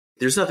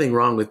there's nothing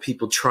wrong with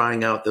people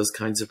trying out those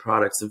kinds of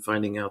products and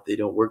finding out they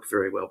don't work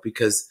very well,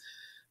 because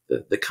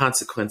the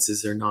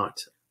consequences are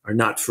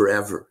not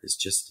forever. It's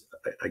just,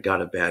 I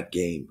got a bad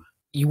game.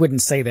 You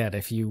wouldn't say that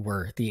if you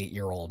were the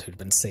 8-year-old who'd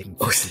been saving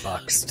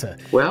 $50 to.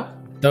 Well,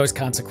 those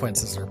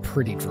consequences are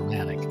pretty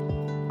dramatic.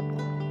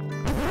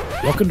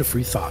 Welcome to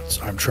Free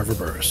Thoughts. I'm Trevor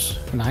Burrus.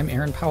 And I'm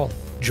Aaron Powell.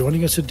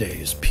 Joining us today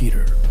is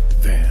Peter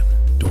Van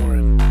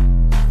Doren,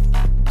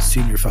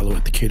 Senior Fellow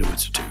at the Cato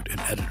Institute and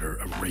editor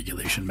of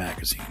Regulation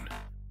Magazine.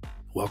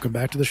 Welcome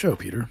back to the show,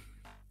 Peter.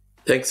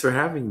 Thanks for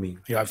having me.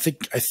 Yeah, I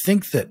think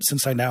that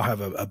since I now have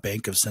a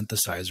bank of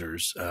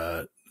synthesizers,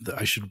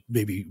 I should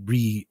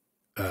maybe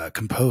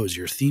compose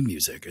your theme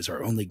music as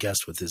our only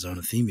guest with his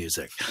own theme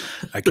music.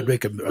 I could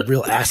make a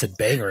real acid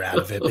banger out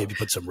of it, maybe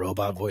put some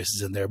robot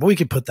voices in there, but we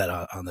could put that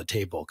on the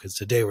table, because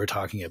today we're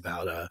talking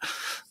about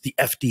the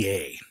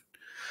FDA.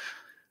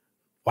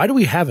 Why do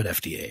we have an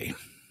FDA?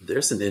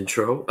 There's an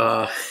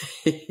intro.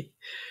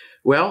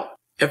 Well,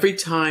 every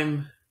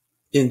time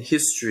in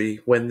history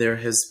when there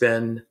has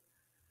been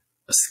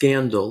a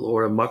scandal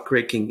or a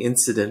muckraking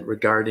incident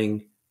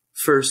regarding,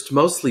 first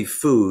mostly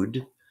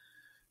food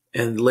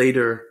and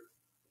later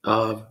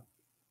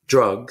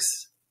drugs,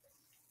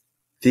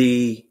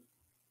 the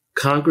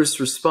Congress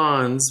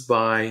responds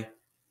by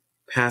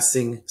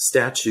passing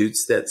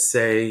statutes that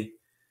say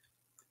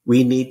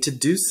we need to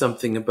do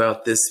something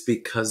about this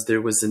because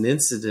there was an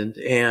incident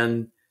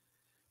and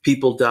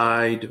people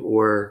died,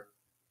 or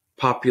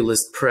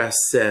populist press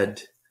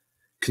said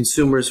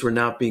consumers were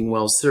not being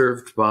well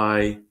served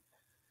by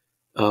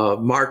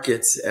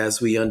markets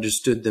as we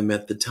understood them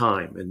at the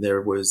time. And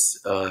there was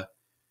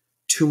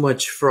too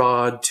much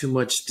fraud, too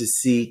much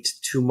deceit,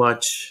 too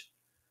much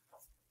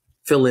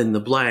fill in the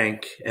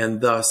blank,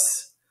 and thus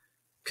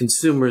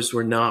consumers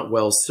were not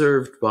well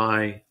served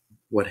by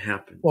what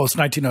happened. Well, it's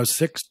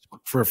 1906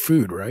 for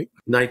food, right?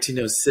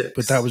 1906.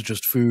 But that was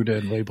just food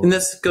and labeling. And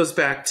this goes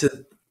back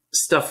to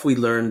stuff we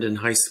learned in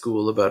high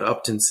school about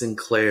Upton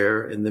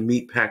Sinclair and the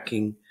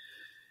meatpacking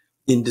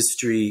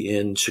industry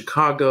in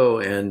Chicago,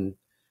 and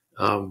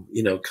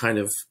kind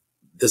of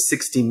the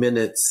 60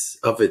 Minutes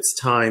of its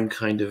time,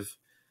 kind of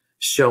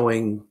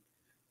showing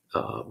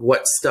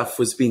what stuff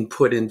was being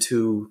put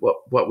into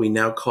what we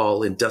now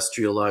call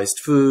industrialized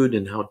food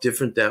and how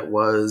different that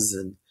was,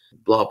 and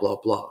blah, blah,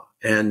 blah.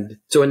 And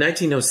so in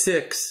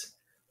 1906,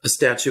 a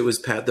statute was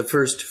passed, the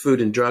first Food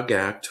and Drug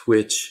Act,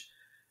 which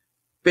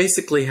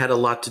basically had a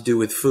lot to do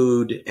with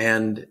food.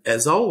 And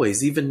as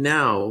always, even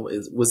now,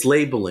 was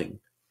labeling,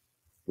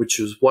 which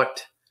was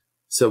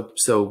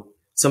so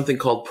something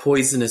called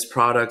poisonous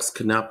products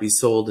could not be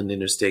sold in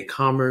interstate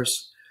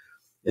commerce.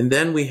 And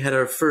then we had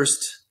our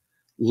first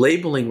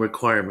labeling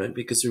requirement,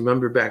 because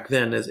remember back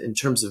then, in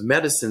terms of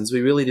medicines,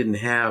 we really didn't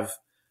have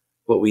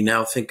what we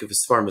now think of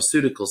as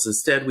pharmaceuticals.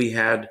 Instead, we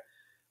had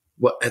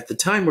what at the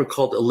time were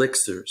called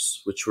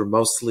elixirs, which were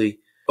mostly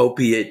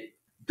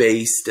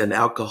opiate-based and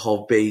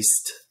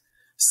alcohol-based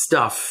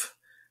stuff.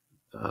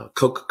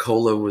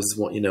 Coca-Cola was,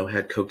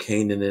 had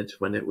cocaine in it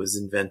when it was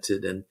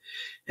invented.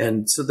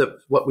 And so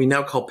what we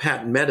now call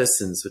patent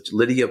medicines, which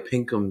Lydia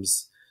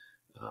Pinkham's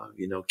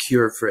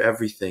cure for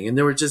everything. And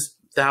there were just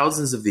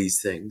thousands of these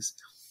things.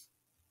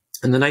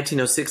 And the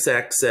 1906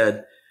 Act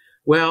said,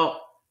 well,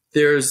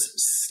 there's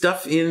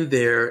stuff in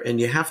there and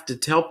you have to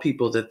tell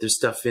people that there's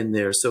stuff in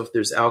there. So if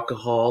there's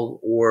alcohol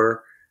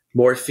or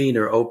morphine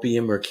or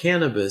opium or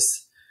cannabis,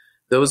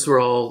 those were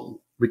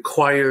all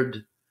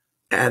required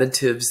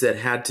additives that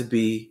had to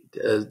be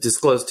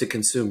disclosed to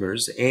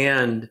consumers.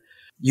 And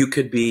you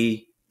could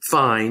be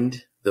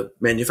fined, the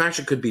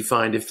manufacturer could be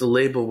fined if the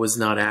label was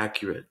not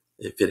accurate.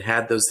 If it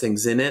had those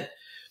things in it,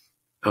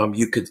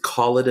 you could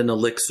call it an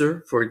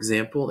elixir, for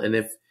example. And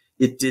if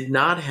it did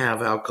not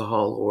have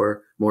alcohol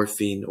or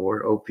morphine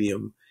or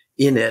opium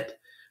in it,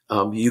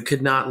 you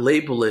could not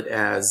label it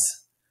as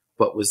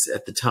what was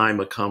at the time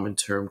a common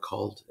term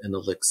called an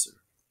elixir.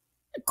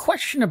 A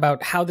question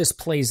about how this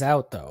plays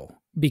out, though,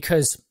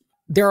 because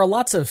there are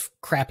lots of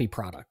crappy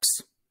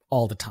products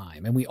all the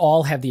time. And we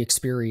all have the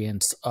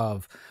experience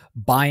of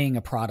buying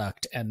a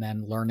product and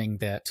then learning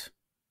that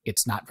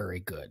it's not very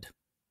good.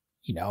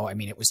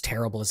 It was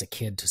terrible as a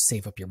kid to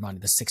save up your money,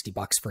 the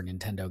 $60 for a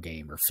Nintendo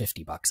game, or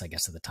 $50, I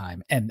guess, at the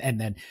time, and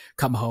then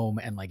come home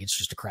and it's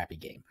just a crappy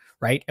game,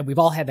 right? And we've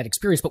all had that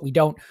experience, but we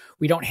don't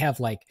have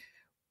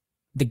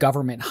the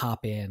government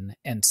hop in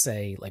and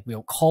say, we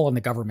don't call on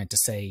the government to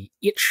say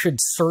it should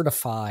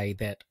certify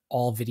that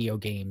all video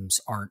games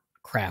aren't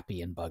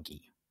crappy and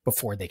buggy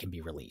before they can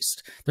be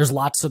released. There's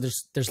lots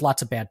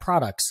of bad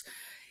products.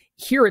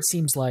 Here it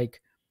seems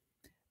like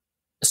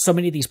so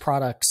many of these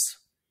products,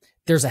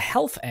 there's a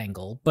health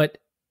angle, but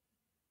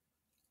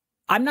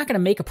I'm not going to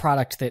make a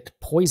product that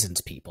poisons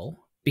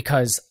people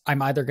because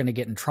I'm either going to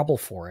get in trouble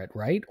for it,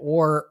 right?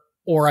 Or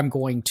I'm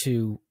going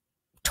to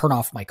turn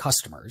off my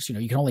customers.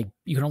 You can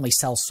only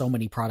sell so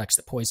many products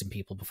that poison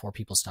people before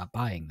people stop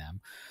buying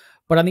them.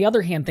 But on the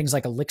other hand, things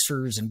like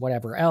elixirs and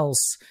whatever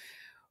else,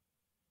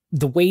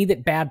 the way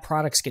that bad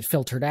products get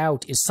filtered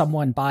out is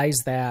someone buys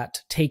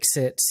that, takes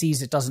it,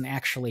 sees it doesn't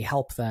actually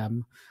help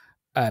them,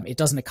 it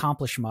doesn't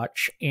accomplish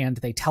much, and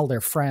they tell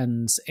their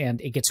friends, and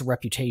it gets a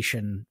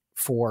reputation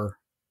for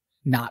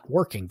not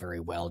working very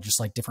well, just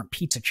like different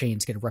pizza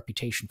chains get a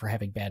reputation for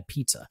having bad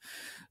pizza.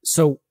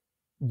 So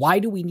why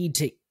do we need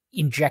to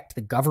inject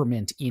the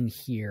government in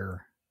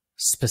here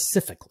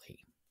specifically?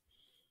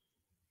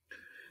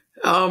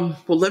 Well,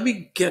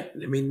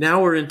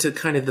 now we're into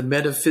kind of the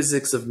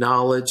metaphysics of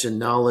knowledge and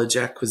knowledge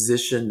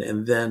acquisition,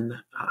 and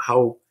then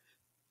how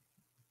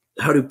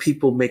do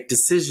people make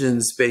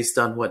decisions based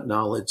on what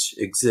knowledge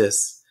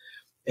exists?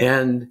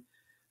 And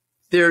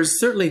there's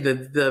certainly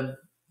the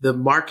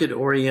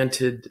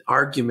market-oriented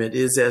argument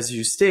is, as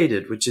you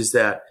stated, which is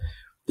that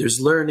there's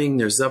learning,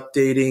 there's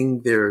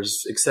updating,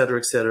 there's et cetera,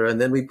 et cetera.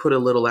 And then we put a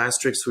little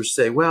asterisk which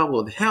say, well,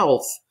 with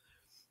health,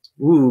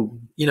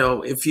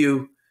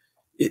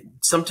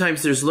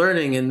 sometimes there's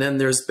learning and then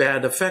there's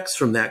bad effects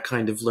from that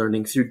kind of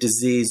learning through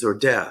disease or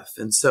death.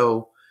 And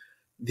so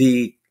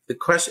the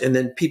question, and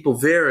then people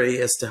vary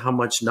as to how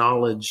much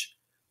knowledge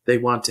they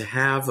want to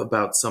have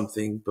about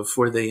something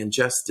before they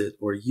ingest it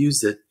or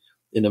use it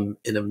in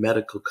a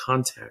medical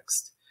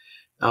context.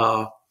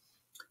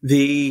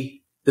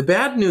 The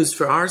bad news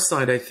for our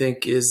side, I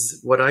think, is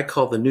what I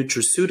call the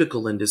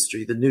nutraceutical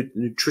industry, the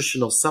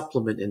nutritional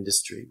supplement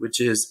industry,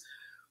 which is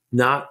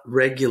not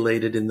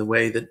regulated in the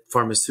way that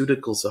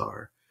pharmaceuticals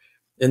are.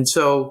 And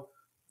so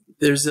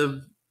there's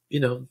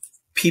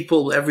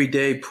people every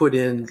day put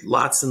in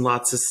lots and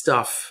lots of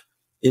stuff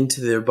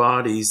into their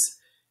bodies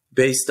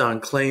based on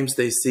claims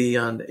they see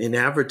in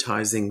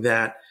advertising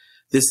that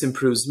this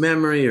improves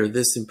memory, or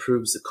this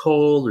improves a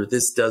cold, or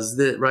this does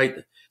this,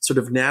 right? Sort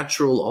of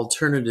natural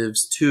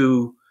alternatives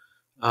to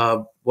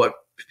what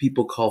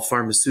people call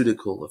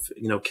pharmaceutical,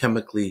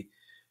 chemically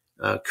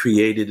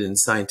created and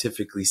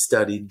scientifically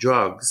studied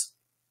drugs.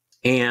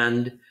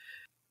 And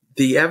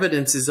the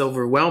evidence is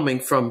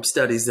overwhelming from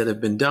studies that have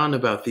been done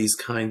about these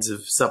kinds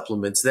of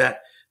supplements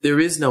that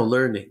there is no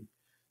learning,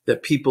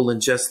 that people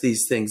ingest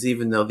these things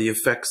even though the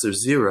effects are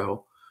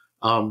zero.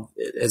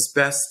 As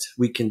best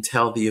we can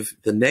tell, the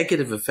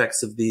negative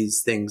effects of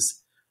these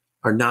things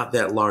are not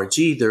that large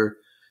either.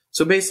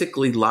 So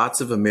basically,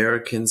 lots of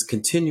Americans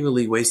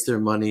continually waste their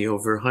money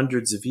over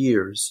hundreds of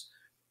years,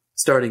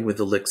 starting with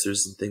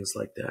elixirs and things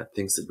like that,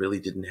 things that really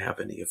didn't have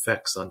any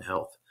effects on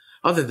health,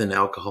 other than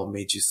alcohol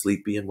made you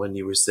sleepy, and when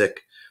you were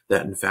sick,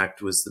 that in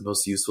fact was the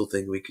most useful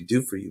thing we could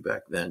do for you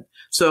back then.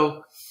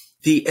 So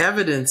the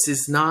evidence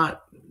is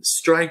not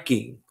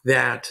striking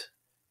that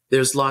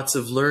there's lots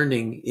of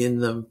learning in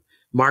the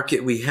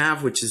market we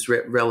have, which is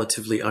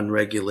relatively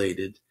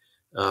unregulated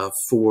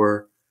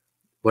for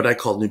what I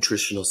call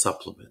nutritional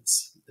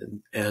supplements.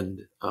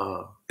 And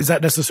is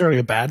that necessarily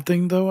a bad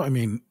thing, though? I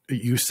mean,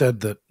 you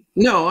said that.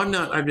 No, I'm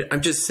not.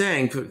 I'm just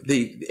saying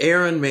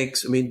Aaron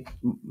makes,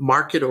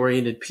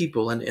 market-oriented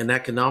people and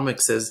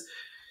economics says,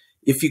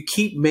 if you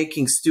keep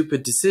making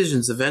stupid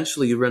decisions,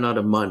 eventually you run out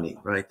of money,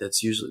 right?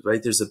 That's usually,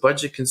 right? There's a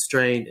budget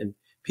constraint and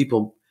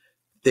people,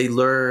 they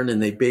learn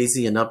and they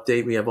Bayesian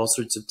update. We have all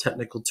sorts of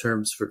technical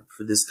terms for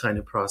this kind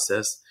of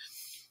process.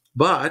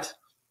 But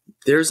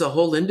there's a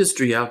whole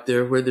industry out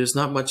there where there's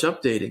not much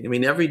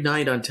updating. Every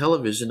night on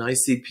television, I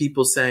see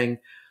people saying,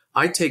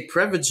 I take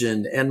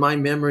Prevagen and my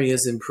memory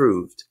has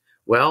improved.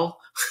 Well,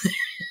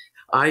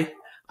 I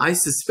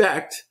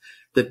suspect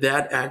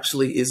that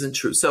actually isn't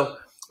true. So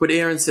what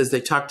Aaron says,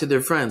 they talk to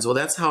their friends. Well,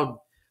 that's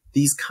how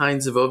these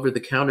kinds of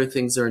over-the-counter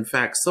things are in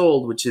fact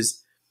sold, which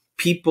is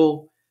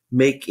people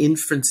make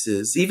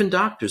inferences, even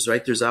doctors,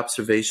 right? There's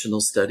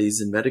observational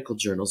studies in medical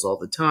journals all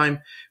the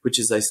time, which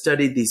is I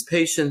studied these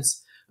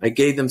patients, I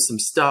gave them some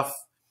stuff,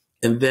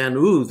 and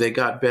then, they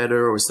got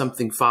better or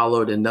something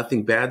followed and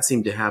nothing bad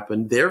seemed to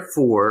happen.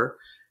 Therefore,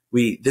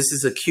 this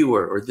is a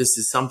cure or this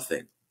is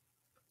something.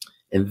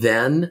 And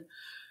then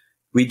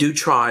we do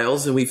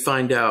trials and we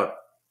find out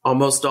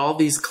almost all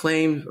these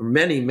claims, or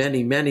many,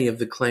 many, many of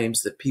the claims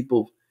that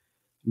people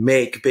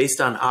make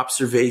based on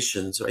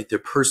observations, right? Their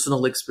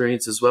personal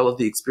experience as well as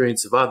the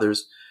experience of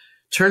others,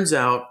 turns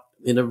out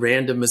in a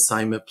random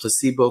assignment,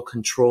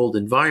 placebo-controlled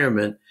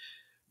environment,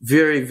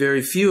 very,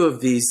 very few of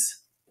these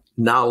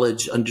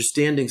knowledge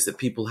understandings that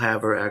people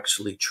have are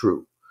actually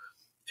true.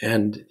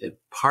 And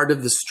part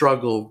of the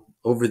struggle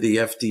over the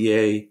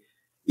FDA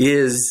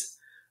is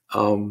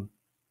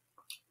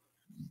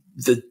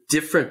the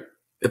different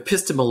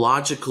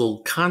epistemological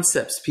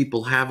concepts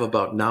people have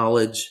about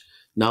knowledge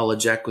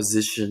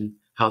acquisition,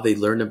 how they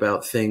learn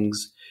about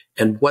things,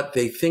 and what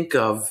they think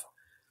of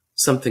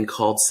something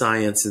called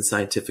science and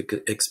scientific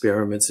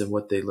experiments and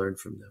what they learn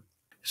from them.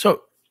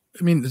 So,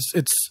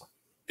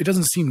 it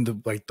doesn't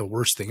seem like the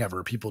worst thing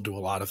ever. People do a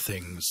lot of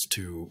things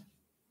to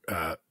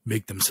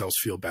make themselves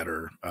feel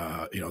better.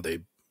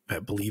 They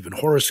believe in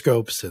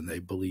horoscopes and they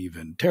believe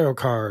in tarot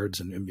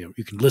cards, and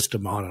you can list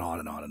them on and on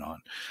and on and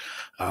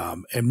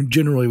on. And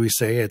generally we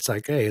say it's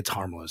like, hey, it's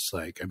harmless.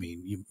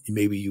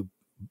 Maybe you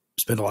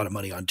spend a lot of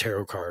money on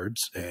tarot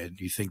cards and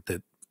you think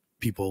that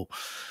people,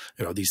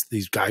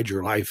 these guide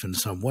your life in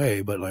some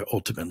way, but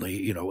ultimately,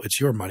 it's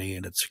your money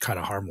and it's kind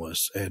of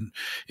harmless. And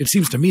it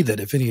seems to me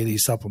that if any of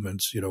these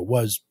supplements,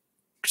 was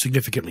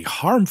significantly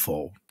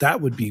harmful,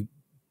 that would be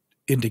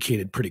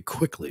indicated pretty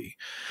quickly.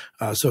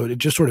 So it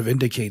just sort of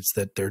indicates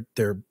that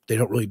they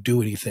don't really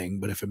do anything,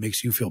 but if it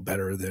makes you feel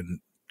better, then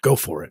go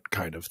for it,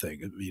 kind of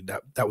thing. I mean,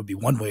 that would be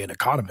one way an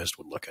economist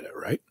would look at it,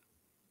 right?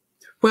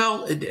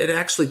 Well, it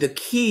actually, the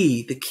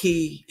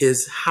key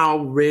is how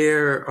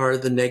rare are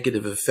the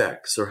negative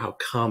effects, or how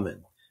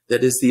common.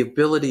 That is, the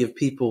ability of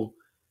people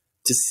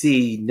to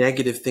see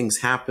negative things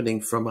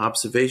happening from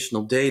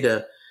observational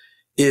data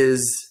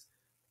is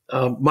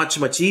much,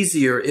 much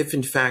easier if,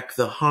 in fact,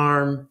 the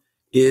harm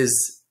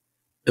is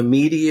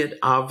immediate,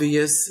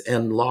 obvious,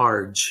 and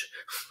large.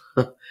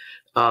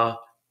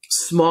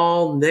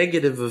 Small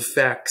negative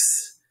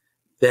effects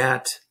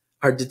that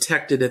are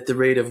detected at the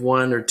rate of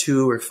 1 or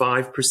 2 or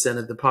 5%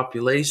 of the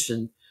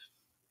population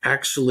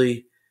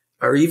actually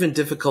are even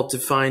difficult to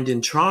find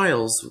in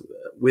trials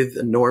with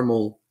a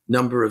normal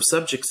number of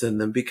subjects in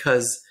them,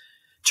 because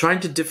trying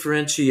to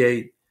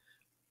differentiate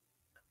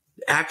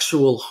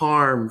actual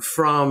harm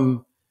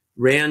from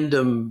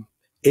random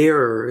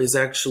error is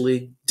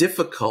actually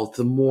difficult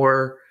the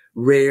more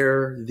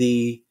rare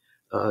the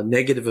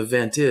negative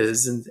event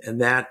is,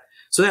 and that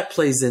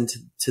plays into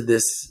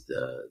this.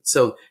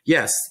 So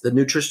yes, the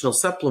nutritional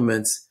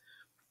supplements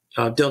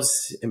don't.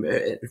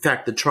 In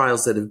fact, the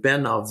trials that have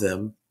been of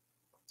them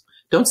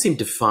don't seem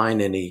to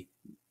find any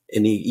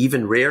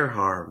even rare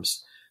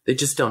harms. They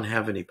just don't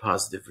have any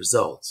positive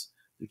results.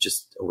 They're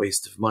just a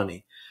waste of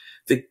money.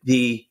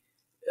 The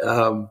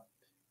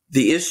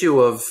issue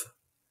of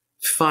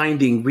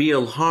finding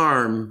real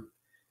harm,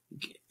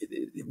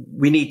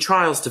 we need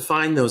trials to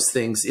find those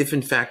things if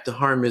in fact the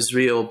harm is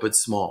real but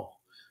small.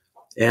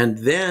 And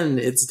then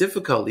it's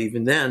difficult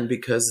even then,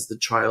 because the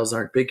trials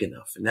aren't big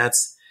enough. And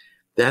that's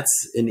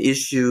an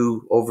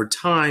issue over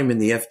time in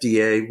the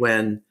FDA,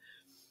 when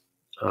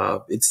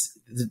it's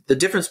the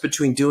difference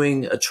between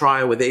doing a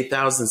trial with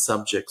 8,000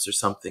 subjects or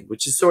something,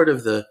 which is sort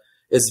of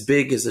as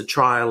big as a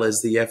trial as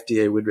the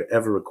FDA would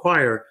ever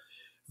require,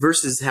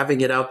 versus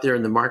having it out there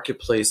in the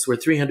marketplace where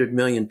 300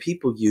 million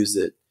people use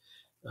it.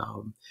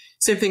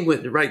 Same thing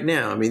with right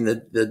now. I mean,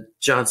 the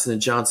Johnson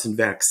 & Johnson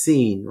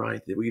vaccine,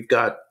 right? We've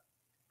got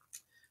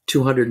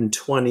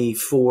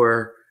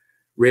 224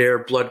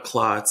 rare blood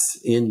clots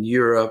in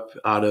Europe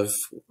out of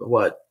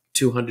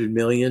 200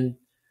 million,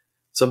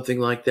 something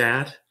like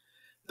that.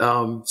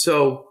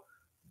 So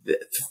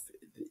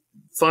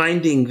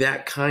finding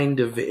that kind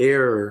of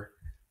error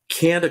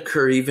can't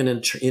occur even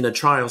in a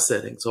trial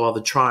setting. So all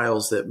the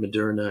trials that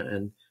Moderna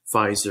and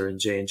Pfizer and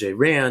J&J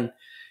ran,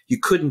 you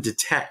couldn't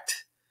detect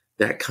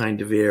that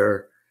kind of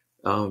error.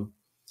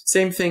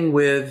 Same thing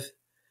with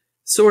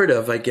sort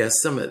of, I guess,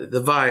 some of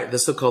the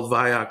so-called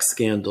Vioxx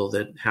scandal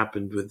that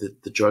happened with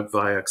the drug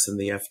Vioxx and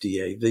the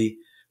FDA.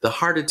 The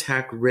heart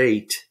attack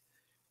rate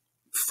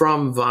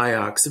from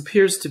Vioxx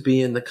appears to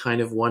be in the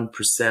kind of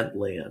 1%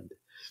 land.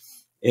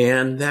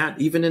 And that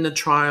even in a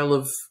trial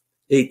of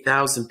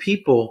 8,000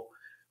 people,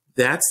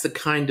 that's the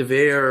kind of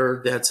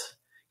error that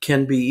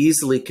can be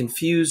easily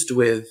confused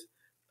with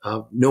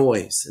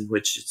noise, in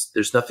which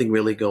there's nothing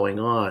really going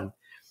on.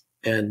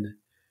 And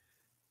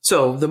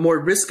so the more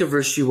risk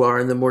averse you are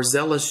and the more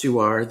zealous you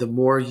are, the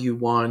more you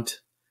want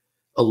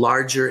a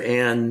larger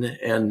N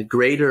and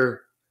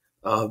greater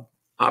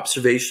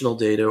observational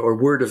data,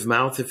 or word of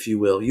mouth, if you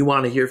will. You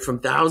want to hear from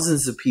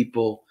thousands of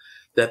people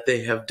that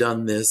they have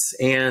done this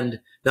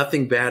and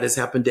nothing bad has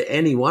happened to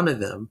any one of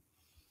them,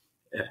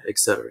 et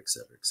cetera, et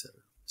cetera, et cetera.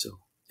 So,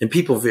 and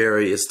people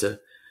vary as to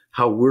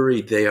how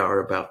worried they are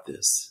about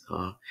this.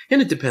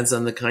 And it depends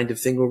on the kind of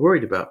thing we're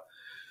worried about.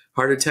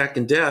 Heart attack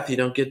and death, you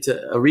don't get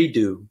a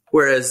redo.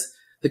 Whereas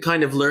the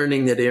kind of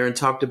learning that Aaron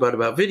talked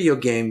about video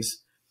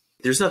games,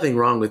 there's nothing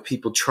wrong with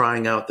people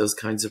trying out those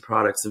kinds of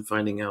products and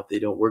finding out they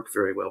don't work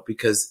very well,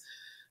 because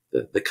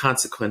the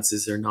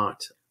consequences are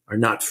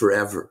not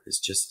forever. It's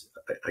just,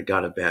 I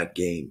got a bad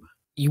game.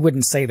 You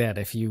wouldn't say that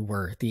if you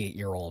were the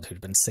 8-year-old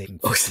who'd been saving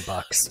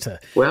 $50 to.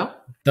 Well,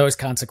 those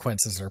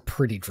consequences are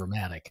pretty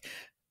dramatic.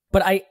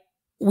 But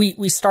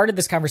we started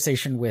this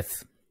conversation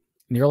with,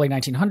 in the early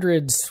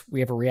 1900s,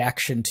 we have a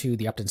reaction to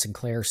the Upton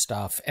Sinclair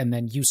stuff. And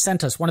then you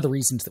sent us, one of the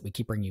reasons that we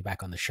keep bringing you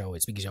back on the show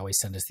is because you always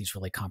send us these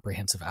really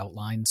comprehensive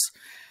outlines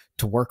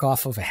to work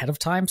off of ahead of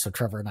time. So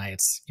Trevor and I,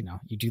 it's,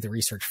 you do the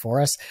research for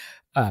us.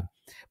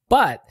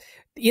 But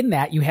in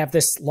that, you have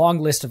this long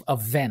list of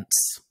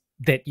events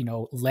that,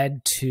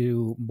 led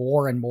to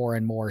more and more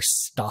and more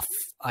stuff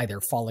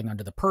either falling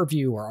under the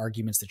purview or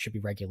arguments that should be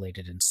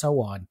regulated and so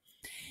on.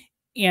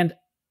 And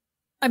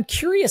I'm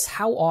curious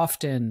how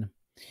often,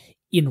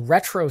 in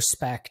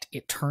retrospect,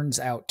 it turns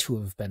out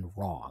to have been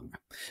wrong,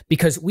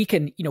 because we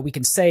can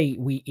say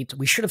we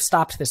should have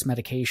stopped this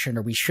medication,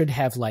 or we should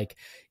have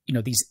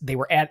they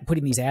were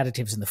putting these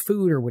additives in the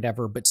food or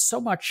whatever. But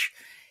so much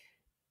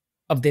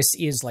of this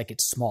is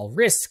it's small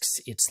risks,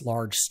 it's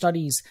large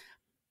studies.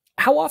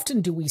 How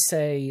often do we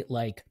say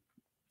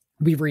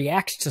we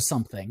react to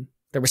something?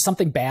 There was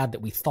something bad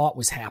that we thought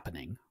was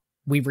happening,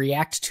 we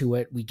react to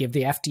it, we give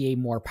the FDA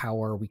more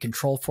power, we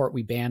control for it,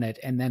 we ban it,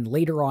 and then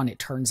later on it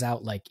turns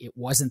out like it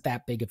wasn't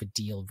that big of a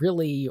deal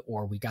really,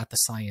 or we got the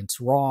science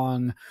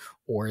wrong,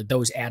 or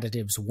those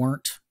additives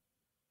weren't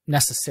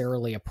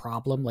necessarily a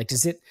problem? Like,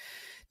 does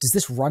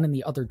this run in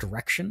the other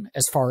direction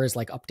as far as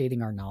like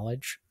updating our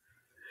knowledge?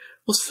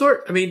 Well,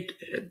 I mean,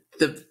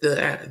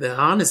 the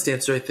honest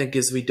answer, I think,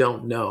 is we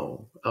don't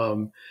know.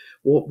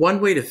 One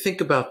way to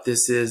think about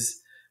this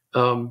is,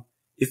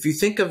 if you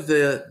think of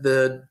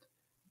the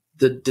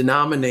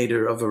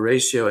denominator of a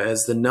ratio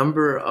as the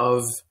number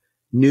of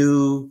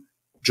new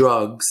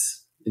drugs,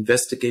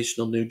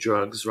 investigational new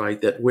drugs,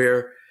 right? That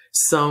where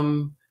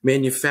some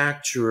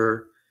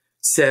manufacturer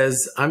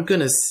says, I'm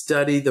going to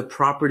study the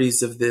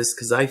properties of this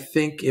because I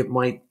think it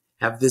might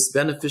have this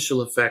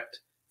beneficial effect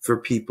for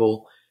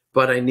people,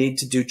 but I need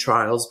to do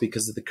trials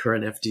because of the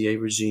current FDA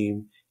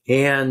regime.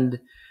 And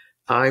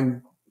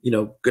I'm,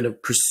 going to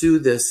pursue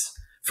this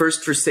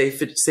first for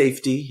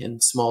safety in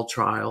small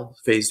trial,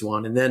 phase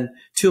 1, and then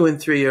 2 and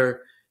 3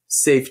 are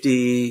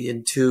safety,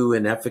 and 2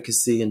 and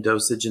efficacy and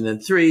dosage, and then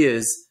 3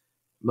 is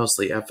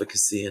mostly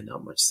efficacy and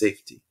not much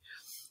safety.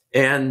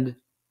 And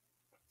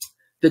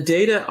the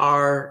data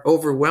are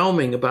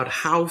overwhelming about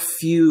how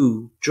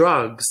few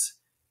drugs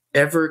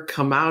ever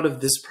come out of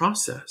this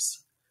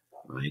process,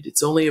 right?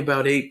 It's only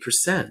about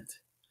 8%.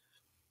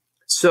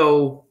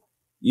 So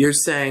you're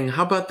saying,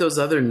 how about those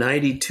other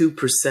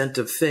 92%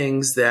 of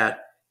things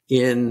that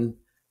in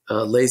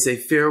a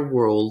laissez-faire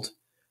world,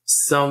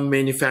 some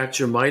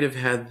manufacturer might have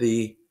had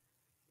the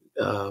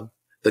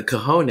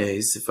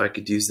cojones, if I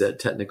could use that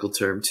technical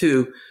term,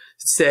 to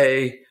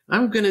say,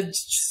 I'm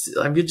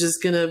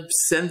just gonna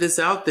send this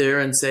out there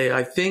and say,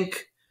 I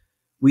think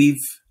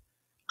we've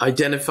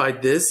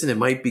identified this, and it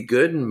might be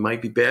good and it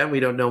might be bad. We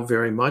don't know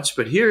very much,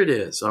 but here it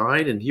is, all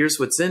right? And here's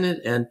what's in it,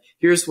 and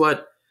here's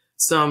what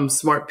some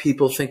smart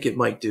people think it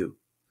might do.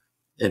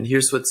 And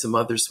here's what some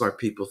other smart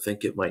people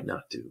think it might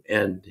not do.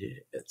 And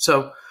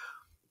so,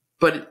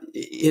 but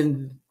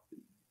in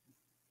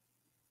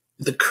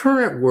the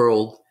current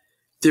world,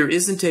 there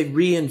isn't a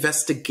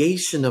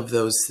reinvestigation of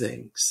those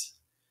things,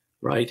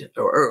 right?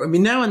 Or I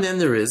mean, now and then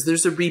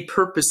there's a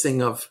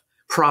repurposing of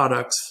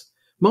products,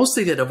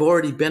 mostly that have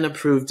already been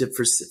approved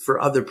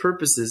for other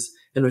purposes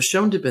and have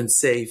shown to have been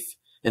safe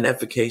and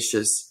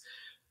efficacious.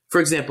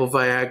 For example,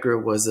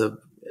 Viagra was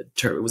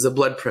a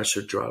blood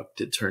pressure drug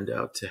that turned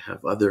out to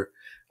have other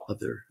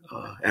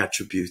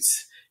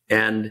attributes.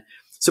 And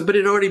so, but it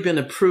had already been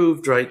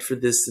approved, right, for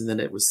this, and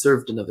then it was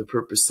served another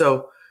purpose.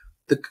 So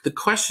the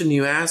question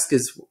you ask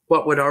is,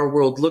 what would our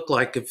world look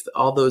like if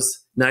all those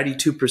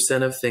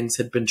 92% of things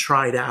had been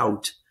tried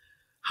out?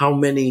 How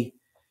many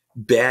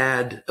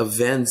bad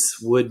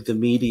events would the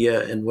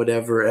media and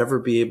whatever ever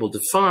be able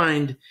to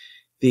find?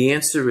 The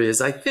answer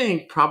is, I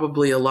think,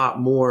 probably a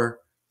lot more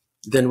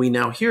than we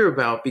now hear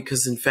about,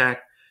 because in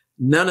fact,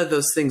 none of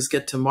those things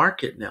get to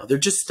market now. They're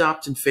just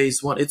stopped in phase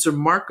 1. It's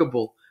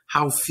remarkable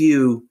how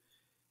few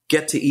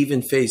get to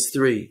even phase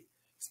 3.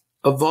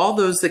 Of all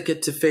those that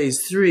get to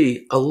phase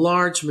 3, a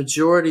large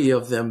majority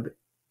of them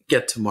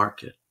get to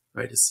market,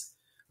 right? A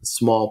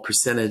small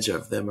percentage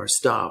of them are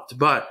stopped,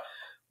 but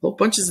whole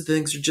bunches of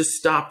things are just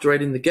stopped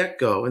right in the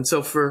get-go. And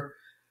so for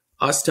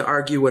us to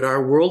argue what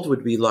our world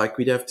would be like,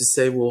 we'd have to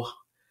say, well,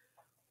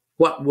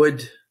 what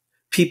would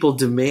people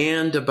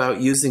demand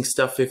about using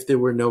stuff if there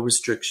were no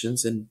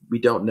restrictions? And we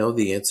don't know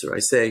the answer. I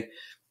say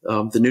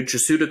the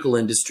nutraceutical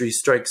industry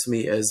strikes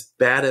me as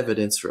bad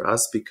evidence for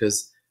us,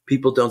 because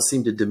people don't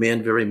seem to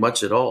demand very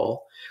much at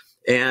all.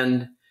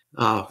 And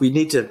we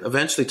need to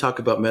eventually talk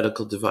about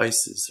medical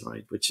devices,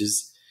 right? Which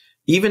is,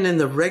 even in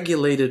the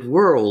regulated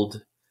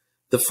world,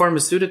 the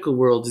pharmaceutical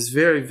world is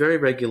very, very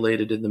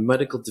regulated, and the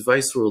medical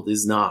device world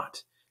is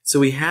not. So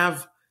we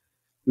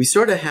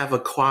sort of have a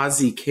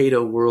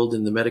quasi-Cato world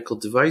in the medical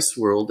device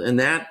world, and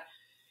that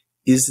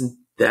isn't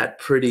that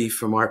pretty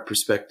from our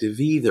perspective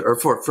either, or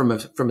from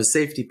a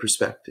safety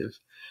perspective,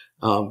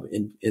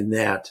 in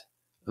that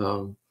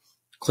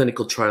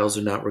clinical trials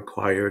are not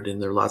required,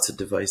 and there are lots of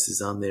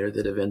devices on there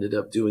that have ended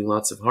up doing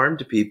lots of harm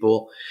to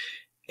people.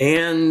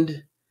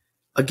 And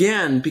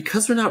again,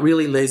 because we're not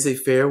really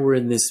laissez-faire, we're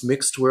in this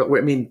mixed world.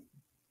 I mean,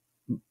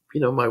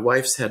 my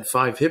wife's had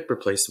 5 hip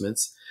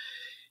replacements.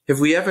 Have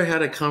we ever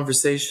had a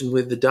conversation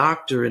with the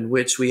doctor in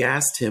which we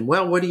asked him,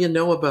 well, what do you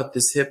know about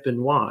this hip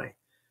and why?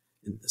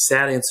 And the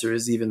sad answer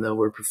is, even though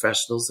we're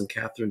professionals and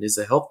Catherine is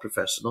a health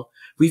professional,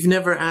 we've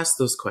never asked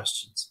those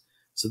questions.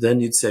 So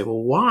then you'd say,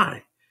 well,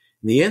 why?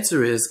 And the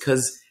answer is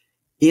because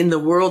in the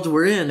world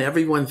we're in,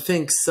 everyone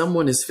thinks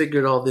someone has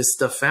figured all this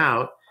stuff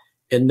out,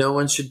 and no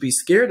one should be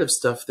scared of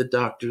stuff that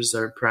doctors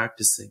are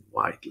practicing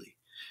widely.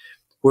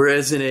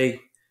 Whereas in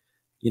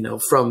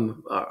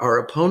from our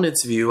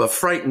opponent's view, a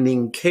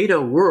frightening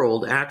Cato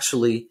world,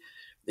 actually,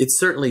 it's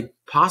certainly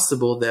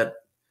possible that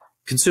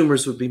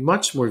consumers would be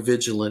much more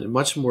vigilant and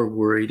much more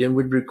worried, and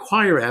would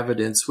require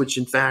evidence, which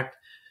in fact,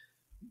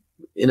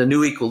 in a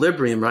new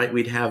equilibrium, right,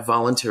 we'd have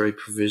voluntary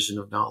provision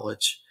of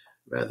knowledge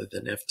rather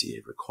than FDA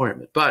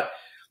requirement. But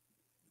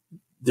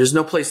there's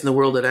no place in the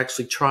world that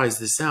actually tries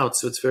this out.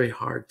 So it's very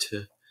hard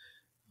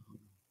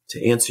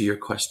to answer your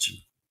question.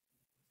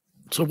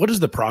 So what is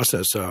the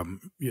process?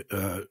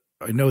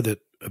 I know that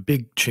a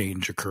big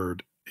change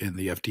occurred in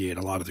the FDA, and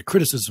a lot of the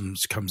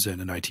criticisms comes in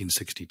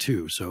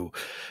 1962. So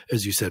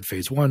as you said,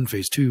 phase 1,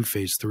 phase 2,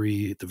 phase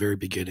 3, at the very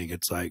beginning,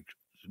 it's like,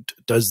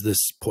 does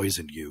this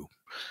poison you?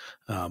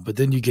 But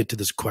then you get to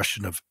this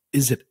question of,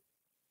 is it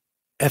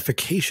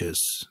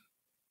efficacious,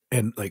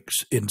 and like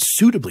and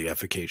suitably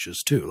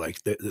efficacious too?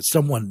 Like that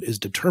someone is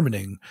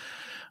determining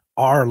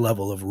our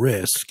level of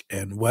risk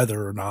and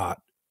whether or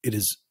not it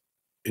is,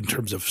 in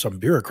terms of some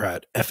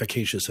bureaucrat,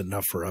 efficacious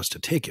enough for us to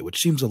take it, which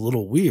seems a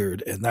little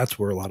weird. And that's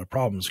where a lot of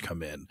problems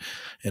come in,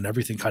 and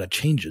everything kind of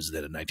changes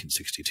then in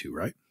 1962,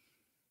 right?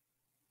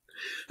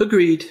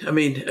 Agreed. I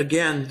mean,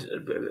 again,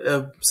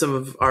 some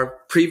of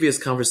our previous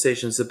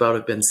conversations about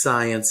have been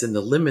science and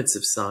the limits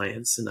of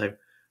science. And I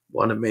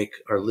want to make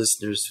our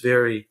listeners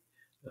very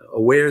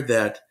aware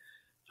that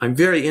I'm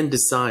very into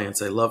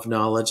science. I love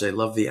knowledge. I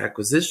love the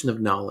acquisition of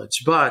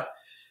knowledge. But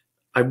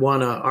I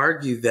want to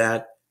argue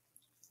that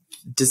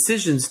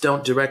decisions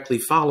don't directly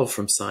follow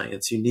from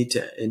science. You need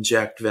to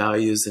inject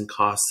values and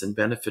costs and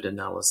benefit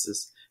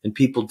analysis, and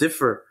people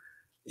differ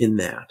in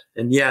that.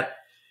 And yet,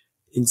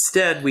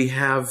 instead, we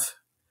have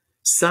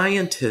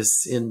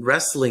scientists in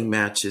wrestling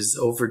matches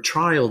over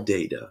trial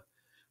data,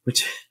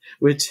 which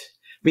I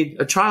mean,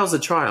 a trial's a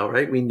trial,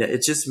 right?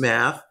 It's just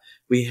math.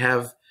 We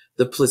have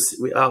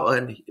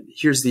and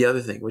here's the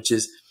other thing, which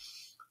is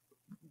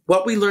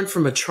what we learn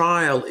from a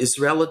trial is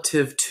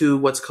relative to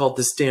what's called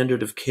the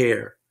standard of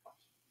care.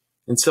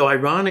 And so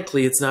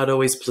ironically, it's not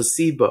always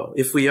placebo.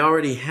 If we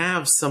already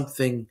have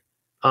something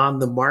on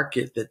the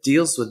market that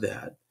deals with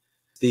that,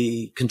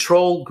 the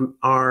control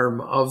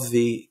arm of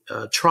the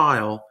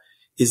trial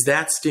is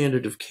that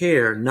standard of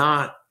care,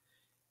 not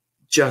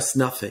just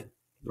nothing,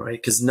 right?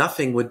 Because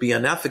nothing would be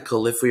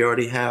unethical if we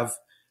already have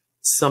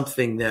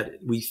something that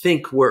we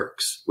think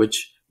works,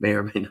 which may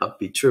or may not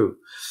be true.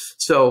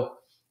 So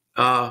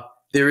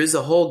there is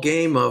a whole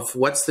game of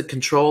what's the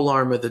control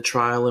arm of the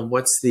trial and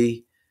what's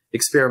the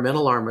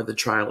experimental arm of the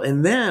trial.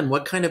 And then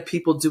what kind of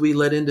people do we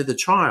let into the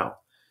trial?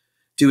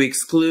 Do we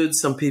exclude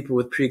some people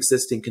with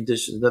pre-existing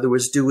conditions? In other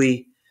words, do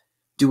we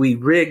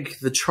rig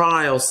the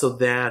trial so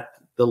that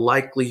the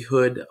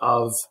likelihood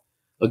of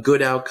a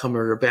good outcome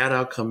or a bad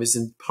outcome is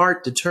in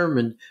part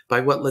determined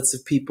by what lets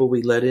of people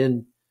we let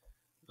in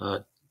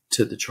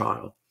to the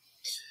trial?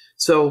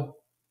 So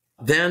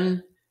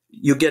then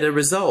you get a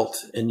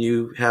result, and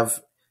you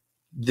have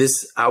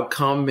this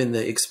outcome in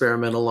the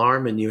experimental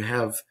arm, and you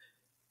have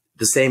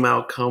the same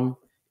outcome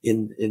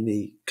in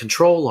the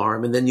control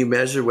arm, and then you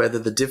measure whether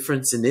the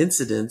difference in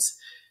incidence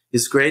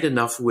is great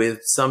enough with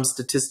some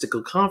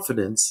statistical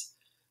confidence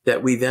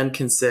that we then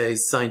can say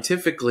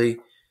scientifically,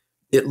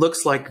 it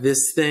looks like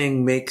this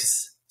thing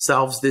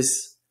solves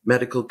this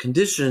medical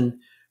condition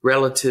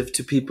relative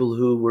to people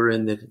who were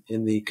in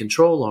the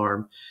control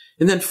arm,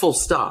 and then full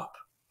stop.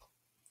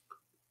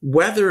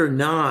 Whether or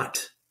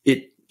not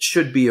it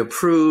should be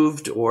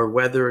approved or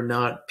whether or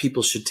not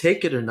people should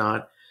take it or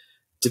not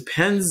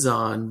depends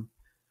on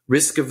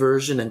risk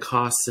aversion and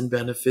costs and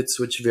benefits,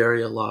 which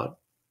vary a lot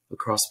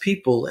across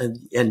people.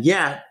 And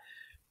yet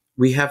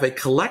we have a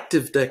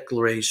collective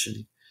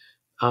declaration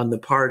on the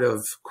part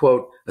of,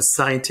 quote, a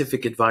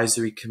scientific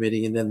advisory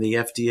committee and then the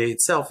FDA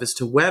itself as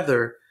to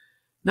whether,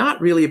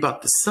 not really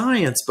about the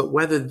science, but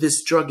whether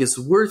this drug is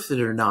worth it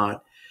or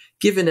not,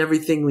 given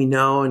everything we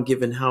know and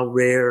given how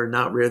rare or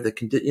not rare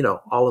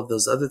all of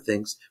those other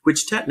things,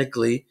 which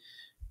technically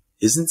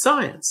isn't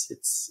science.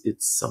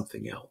 It's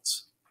something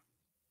else.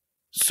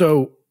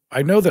 So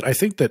I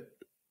think that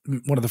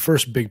one of the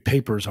first big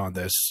papers on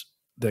this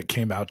that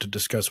came out to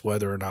discuss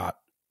whether or not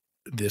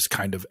this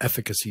kind of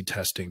efficacy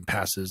testing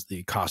passes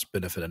the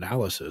cost-benefit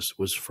analysis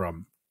was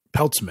from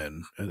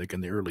Peltzman, I think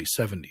in the early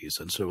 70s.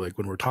 And so like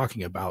when we're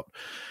talking about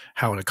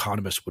how an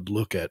economist would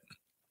look at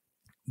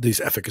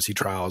these efficacy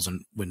trials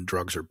and when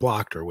drugs are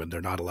blocked or when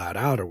they're not allowed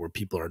out or where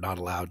people are not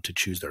allowed to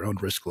choose their own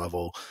risk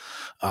level,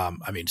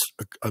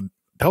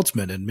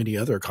 Peltzman and many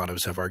other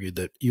economists have argued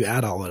that you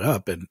add all it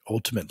up and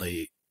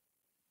ultimately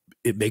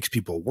it makes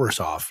people worse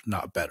off,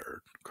 not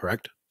better,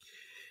 correct?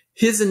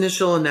 His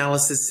initial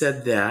analysis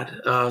said that.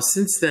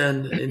 Since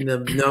then, in the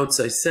notes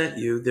I sent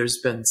you, there's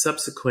been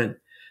subsequent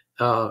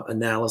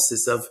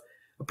analysis of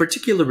a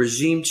particular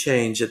regime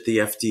change at the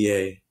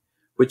FDA,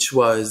 which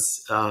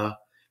was,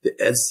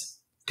 as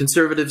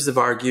conservatives have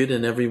argued,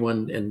 and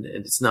everyone, and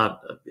it's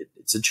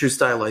a true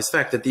stylized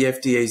fact that the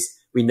FDA's,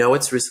 we know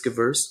it's risk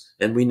averse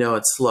and we know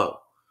it's slow.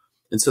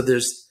 And so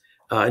there's,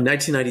 in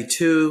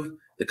 1992,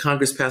 the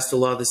Congress passed a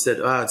law that said,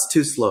 it's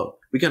too slow.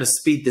 We got to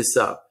speed this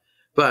up.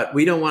 But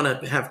we don't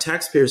want to have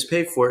taxpayers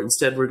pay for it.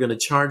 Instead, we're going to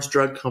charge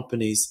drug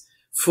companies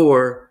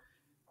for,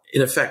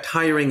 in effect,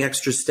 hiring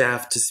extra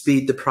staff to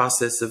speed the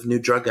process of new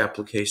drug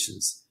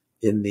applications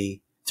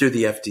through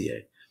the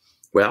FDA.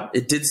 Well,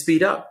 it did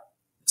speed up.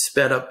 It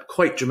sped up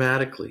quite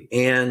dramatically.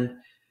 And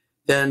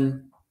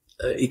then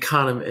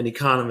an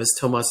economist,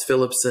 Thomas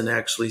Philipson,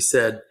 actually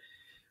said,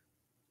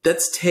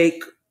 let's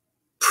take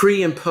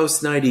pre and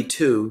post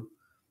 92,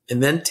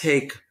 and then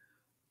take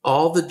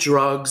all the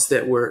drugs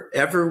that were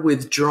ever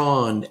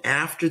withdrawn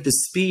after the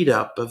speed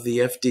up of the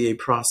FDA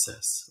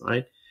process,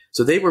 right?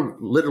 So they were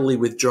literally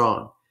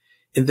withdrawn,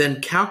 and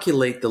then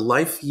calculate the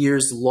life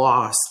years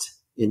lost,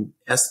 in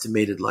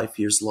estimated life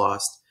years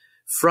lost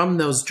from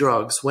those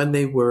drugs when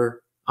they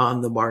were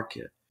on the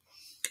market,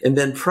 and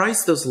then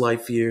price those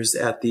life years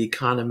at the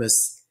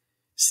economist's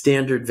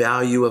standard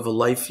value of a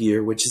life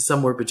year, which is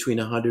somewhere between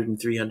 $100,000 and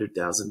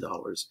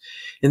 $300,000.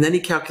 And then he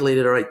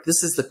calculated, all right,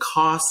 this is the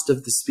cost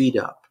of the speed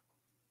up.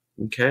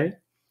 Okay.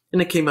 And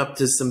it came up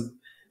to some,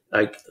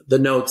 like the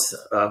notes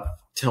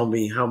tell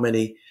me how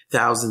many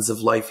thousands of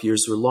life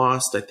years were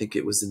lost. I think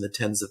it was in the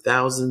tens of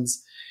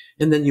thousands.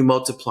 And then you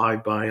multiply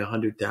by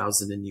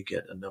 100,000 and you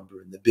get a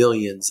number in the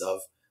billions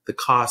of the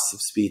costs of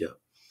speed up.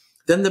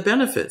 Then the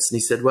benefits. And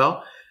he said,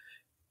 well,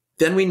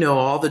 then we know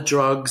all the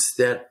drugs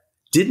that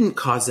didn't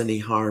cause any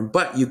harm,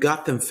 but you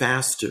got them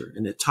faster.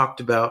 And it talked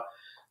about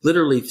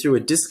literally through a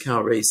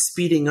discount rate,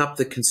 speeding up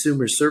the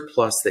consumer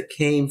surplus that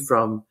came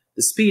from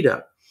the speed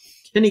up.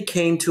 And he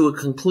came to a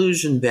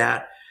conclusion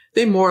that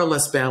they more or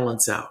less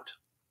balance out.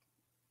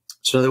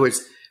 So in other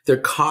words, their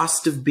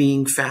cost of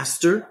being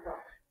faster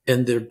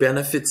and their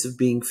benefits of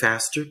being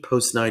faster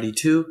post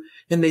 92,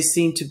 and they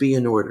seem to be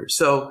in order.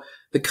 So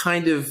the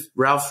kind of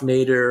Ralph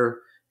Nader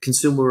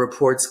Consumer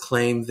Reports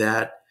claim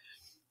that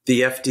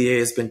the FDA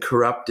has been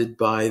corrupted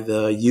by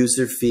the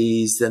user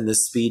fees and the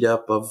speed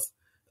up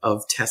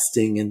of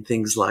testing and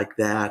things like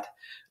that.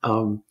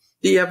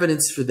 The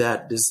evidence for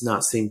that does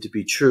not seem to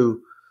be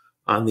true.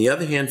 On the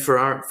other hand,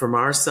 from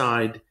our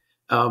side,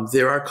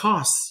 there are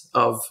costs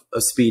of a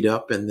speed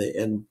up,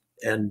 and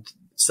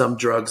some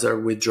drugs are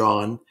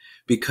withdrawn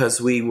because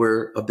we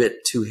were a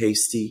bit too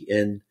hasty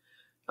in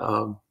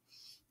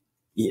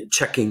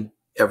checking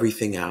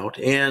everything out.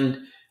 And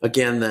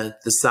again, the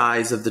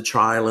size of the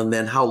trial, and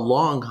then how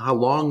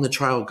long the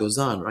trial goes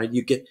on, right?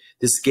 You get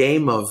this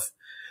game of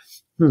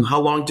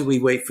how long do we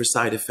wait for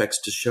side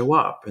effects to show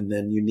up? And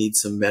then you need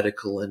some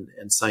medical and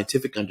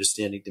scientific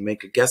understanding to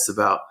make a guess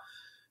about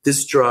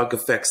this drug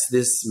affects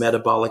this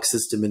metabolic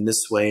system in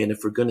this way. And if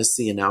we're going to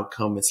see an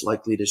outcome, it's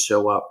likely to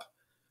show up,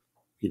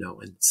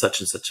 in such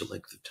and such a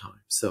length of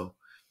time. So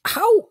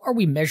how are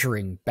we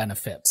measuring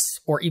benefits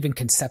or even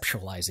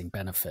conceptualizing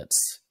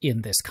benefits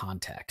in this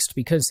context?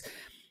 Because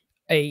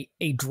a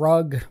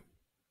drug,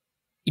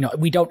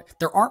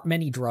 there aren't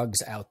many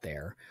drugs out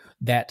there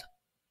that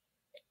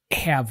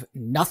have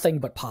nothing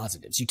but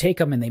positives. You take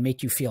them and they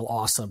make you feel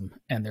awesome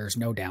and there's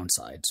no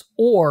downsides.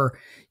 Or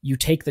you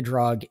take the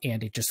drug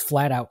and it just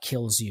flat out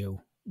kills you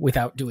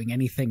without doing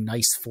anything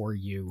nice for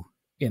you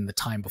in the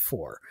time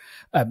before.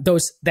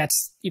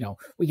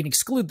 We can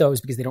exclude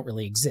those because they don't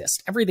really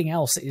exist. Everything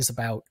else is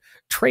about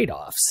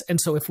trade-offs. And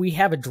so if we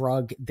have a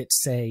drug that,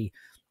 say,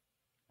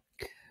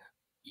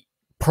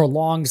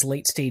 prolongs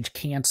late-stage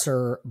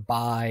cancer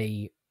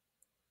by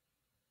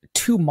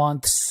 2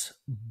 months,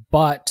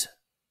 but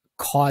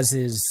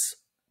causes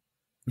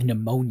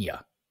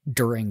pneumonia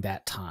during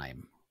that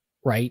time,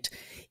 right?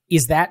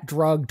 Is that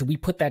drug, do we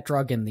put that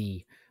drug in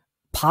the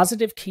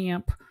positive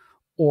camp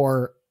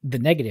or the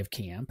negative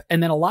camp?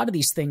 And then a lot of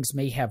these things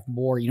may have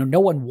more,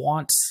 no one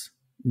wants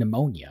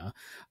pneumonia,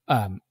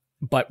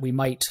 but we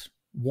might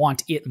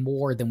want it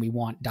more than we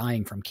want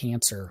dying from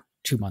cancer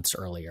 2 months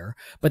earlier.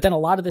 But then a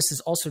lot of this is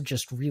also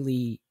just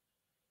really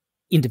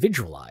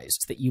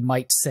individualized, that you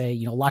might say,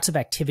 lots of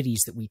activities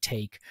that we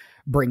take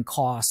bring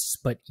costs,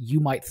 but you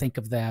might think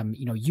of them,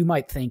 you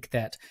might think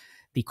that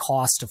the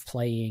cost of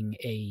playing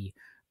a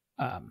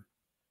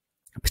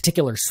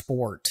particular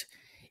sport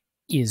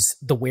is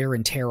the wear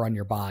and tear on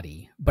your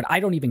body. But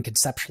I don't even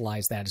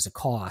conceptualize that as a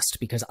cost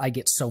because I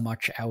get so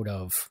much out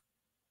of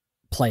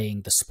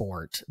playing the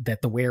sport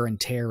that the wear and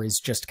tear is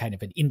just kind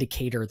of an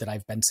indicator that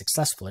I've been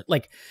successful at.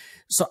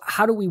 So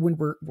how do we, when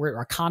we're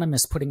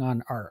economists putting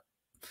on our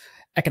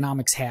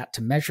economics hat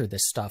to measure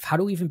this stuff, how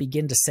do we even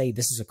begin to say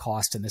this is a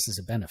cost and this is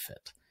a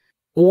benefit,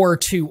 or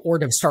to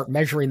start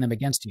measuring them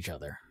against each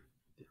other?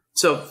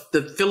 So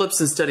the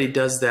Philipson study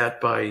does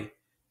that by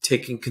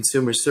taking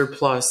consumer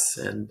surplus,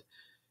 and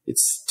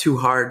it's too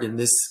hard in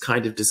this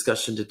kind of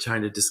discussion to try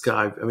to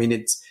describe. I mean,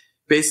 it's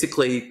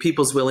basically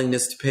people's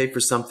willingness to pay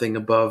for something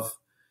above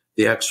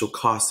the actual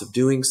cost of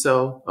doing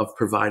so, of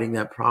providing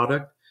that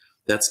product.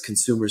 That's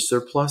consumer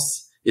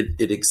surplus.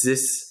 It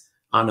exists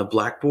on a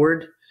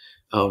blackboard.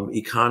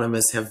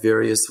 Economists have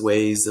various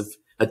ways of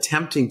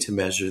attempting to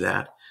measure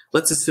that.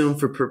 Let's assume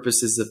for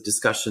purposes of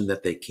discussion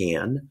that they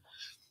can.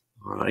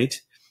 All right.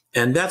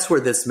 And that's where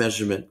this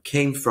measurement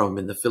came from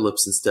in the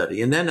Philipson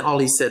study. And then all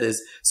he said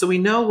is, so we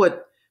know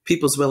what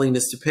people's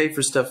willingness to pay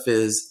for stuff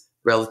is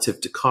relative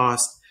to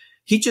cost.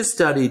 He just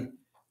studied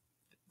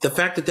the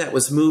fact that that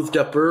was moved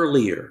up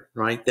earlier,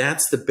 right?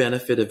 That's the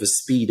benefit of a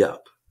speed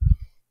up.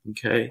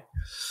 Okay.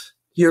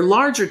 Your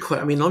larger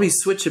question, let me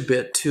switch a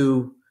bit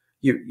to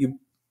you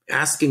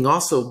asking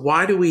also,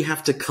 why do we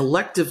have to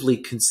collectively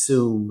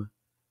consume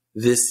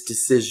this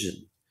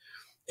decision?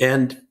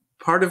 And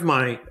part of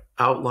my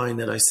outline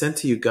that I sent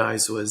to you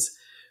guys was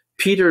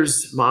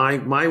Peter's,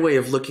 my way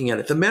of looking at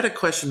it, the meta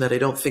question that I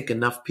don't think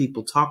enough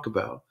people talk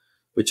about,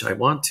 which I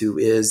want to,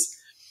 is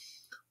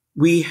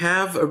we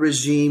have a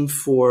regime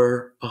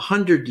for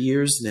 100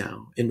 years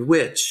now in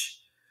which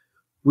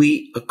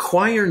we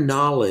acquire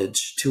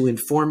knowledge to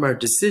inform our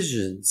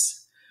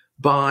decisions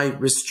by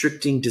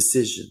restricting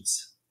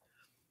decisions,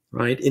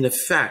 right? In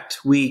effect,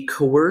 we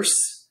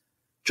coerce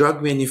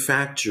drug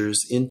manufacturers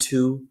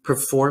into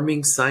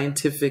performing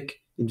scientific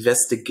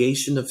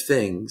investigation of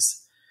things.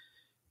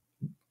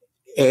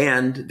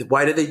 And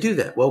why do they do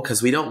that? Well,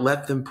 because we don't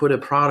let them put a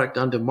product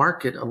onto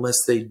market unless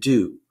they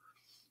do.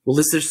 Well,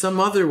 is there some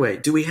other way?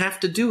 Do we have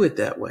to do it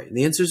that way? And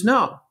the answer is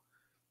no,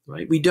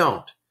 right? We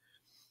don't.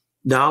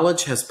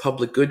 Knowledge has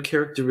public good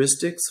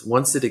characteristics.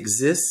 Once it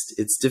exists,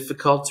 it's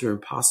difficult or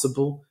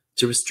impossible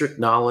to restrict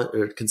knowledge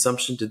or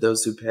consumption to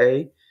those who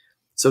pay.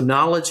 So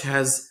knowledge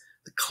has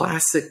the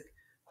classic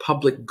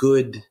public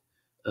good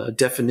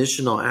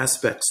definitional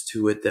aspects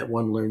to it that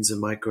one learns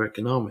in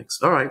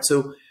microeconomics. All right,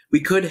 so we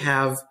could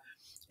have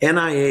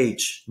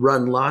NIH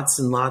run lots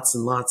and lots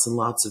and lots and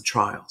lots of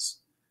trials.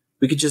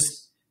 We could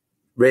just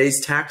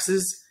raise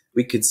taxes,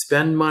 we could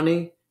spend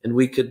money, and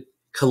we could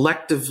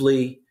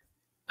collectively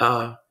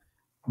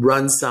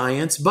run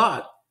science,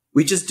 but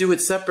we just do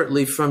it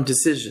separately from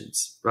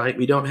decisions, right?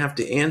 We don't have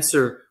to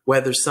answer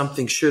whether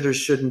something should or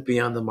shouldn't be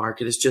on the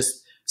market. It's just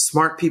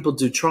smart people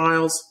do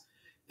trials.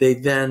 They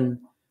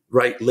then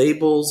write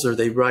labels, or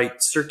they write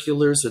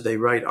circulars, or they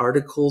write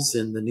articles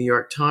in the New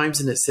York Times,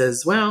 and it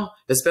says, well,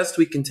 as best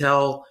we can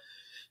tell,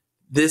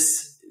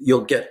 this,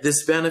 you'll get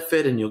this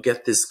benefit and you'll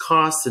get this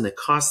cost, and it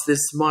costs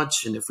this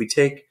much. And if we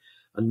take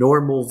a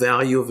normal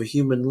value of a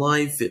human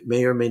life, it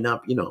may or may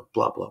not, you know,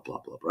 blah, blah,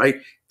 blah, blah, right?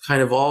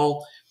 Kind of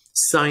all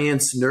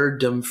science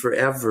nerddom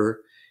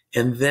forever.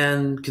 And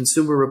then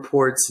Consumer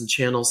Reports and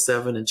Channel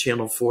 7 and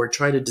Channel 4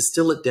 try to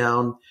distill it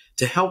down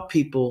to help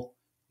people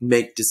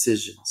make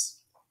decisions,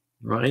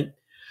 right?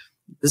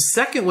 The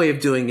second way of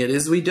doing it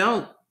is we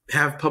don't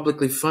have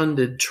publicly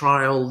funded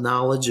trial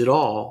knowledge at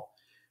all.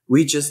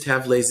 We just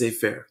have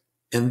laissez-faire.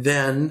 And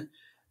then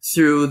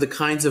through the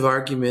kinds of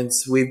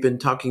arguments we've been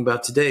talking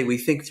about today, we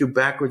think through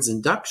backwards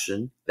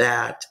induction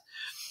that,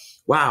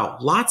 wow,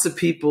 lots of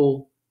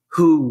people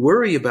who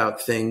worry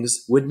about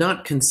things would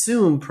not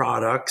consume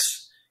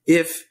products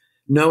if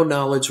no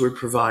knowledge were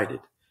provided.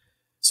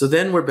 So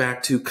then we're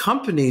back to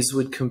companies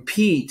would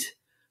compete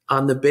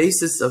on the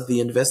basis of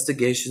the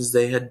investigations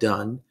they had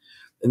done,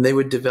 and they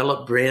would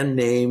develop brand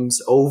names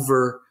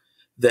over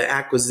the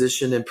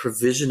acquisition and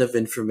provision of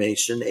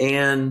information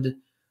and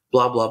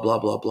blah, blah, blah,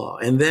 blah, blah.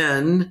 And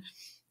then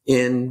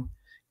in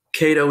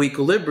Cato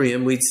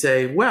Equilibrium, we'd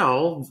say,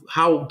 well,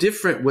 how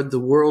different would the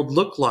world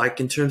look like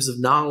in terms of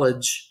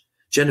knowledge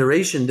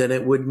generation than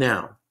it would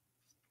now?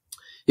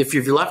 If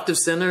you're left of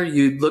center,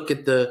 you'd look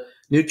at the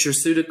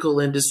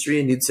nutraceutical industry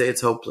and you'd say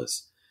it's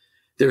hopeless.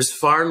 There's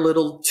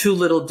too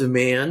little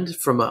demand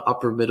from an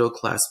upper middle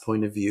class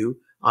point of view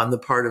on the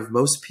part of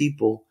most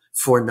people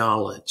for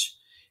knowledge.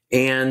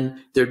 And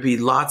there'd be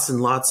lots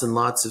and lots and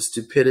lots of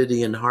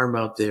stupidity and harm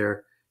out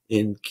there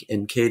in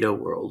Cato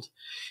world.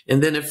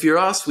 And then if you're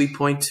us, we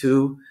point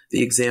to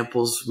the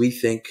examples we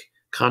think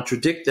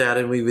contradict that,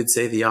 and we would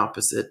say the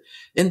opposite.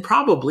 And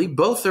probably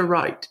both are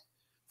right?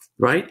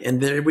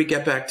 And there we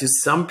get back to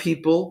some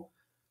people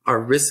are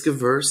risk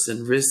averse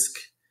and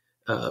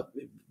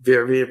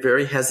very,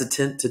 very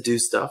hesitant to do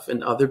stuff,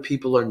 and other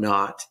people are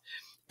not.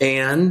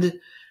 And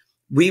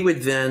we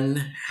would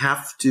then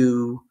have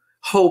to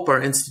hope our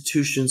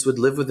institutions would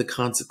live with the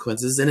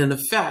consequences. And in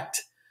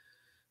effect,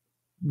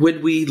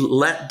 would we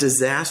let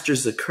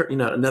disasters occur? You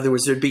know, in other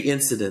words, there'd be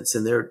incidents,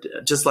 and there,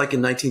 just like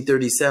in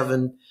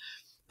 1937,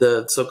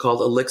 the so-called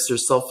elixir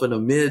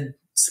sulfonamide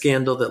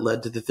scandal that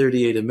led to the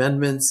 38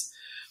 amendments.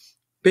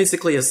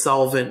 Basically, a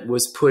solvent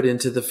was put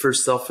into the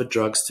first sulfa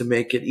drugs to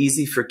make it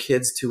easy for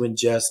kids to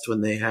ingest when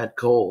they had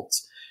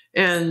colds.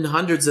 And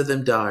hundreds of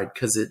them died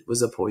because it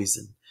was a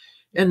poison.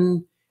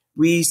 And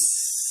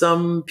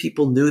some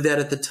people knew that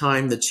at the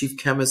time. The chief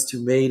chemist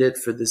who made it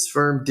for this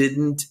firm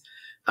didn't.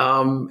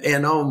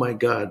 And oh my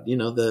God,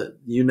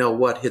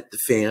 what hit the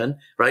fan,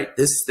 right?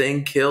 This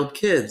thing killed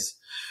kids.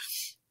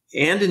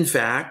 And in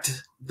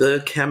fact,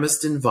 the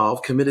chemist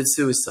involved committed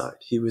suicide.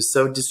 He was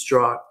so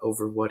distraught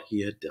over what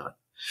he had done.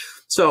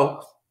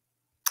 So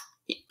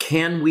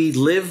can we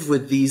live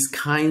with these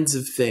kinds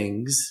of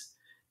things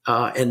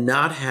and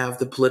not have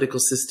the political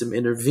system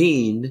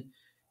intervene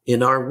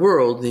in our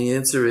world? The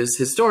answer is,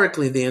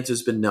 historically, the answer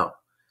has been no.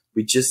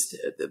 We just,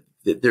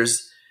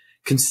 there's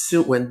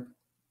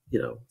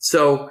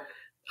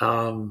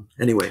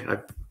anyway,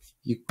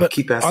 you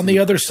keep asking. On the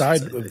other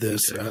side of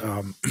this,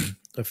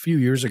 a few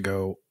years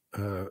ago,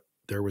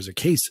 there was a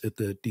case at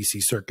the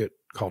DC Circuit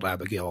called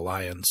Abigail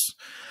Alliance,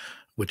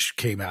 which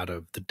came out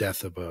of the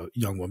death of a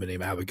young woman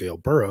named Abigail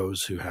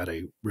Burroughs, who had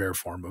a rare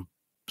form of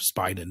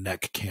spine and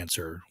neck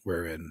cancer,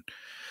 wherein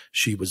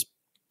she was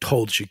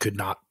told she could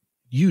not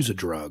use a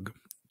drug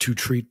to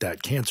treat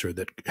that cancer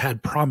that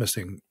had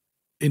promising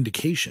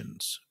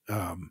indications,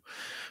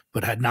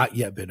 but had not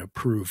yet been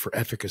approved for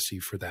efficacy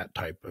for that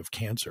type of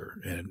cancer.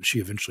 And she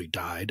eventually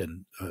died,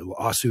 and a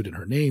lawsuit in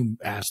her name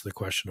asked the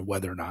question of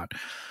whether or not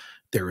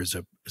there is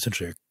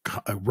essentially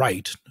a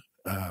right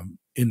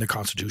in the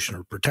Constitution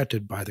or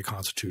protected by the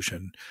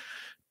Constitution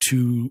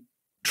to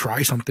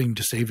try something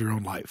to save your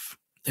own life.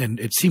 And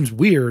it seems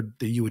weird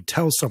that you would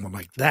tell someone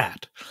like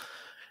that,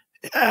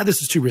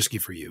 this is too risky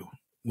for you,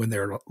 when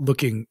they're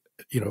looking,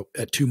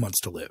 at 2 months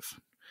to live.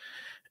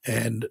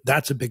 And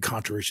that's a big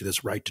controversy,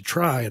 this right to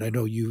try. And I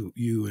know you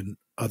and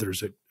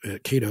others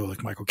at Cato,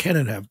 like Michael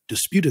Kennan, have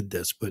disputed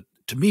this, but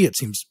to me, it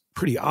seems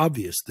pretty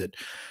obvious that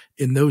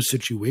in those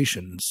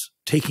situations,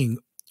 taking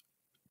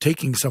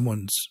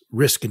someone's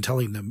risk and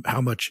telling them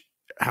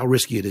how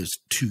risky it is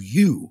to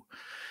you,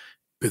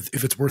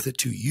 if it's worth it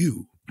to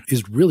you,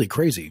 is really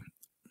crazy.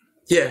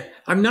 Yeah,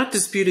 I'm not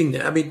disputing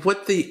that. I mean,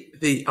 what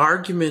the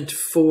argument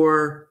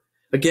for,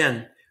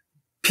 again,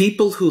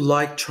 people who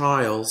like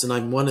trials, and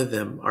I'm one of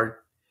them,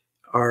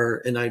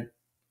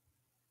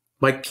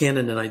 Mike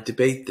Cannon and I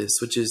debate this,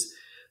 which is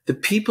the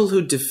people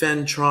who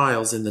defend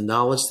trials and the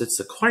knowledge that's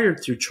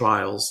acquired through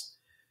trials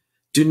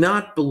do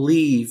not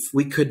believe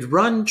we could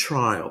run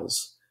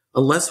trials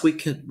unless we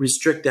can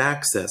restrict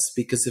access,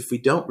 because if we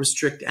don't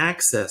restrict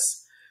access,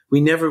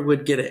 we never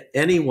would get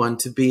anyone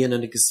to be in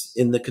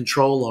the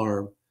control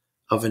arm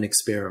of an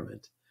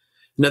experiment.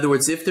 In other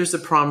words, if there's a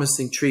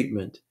promising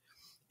treatment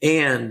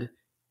and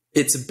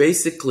it's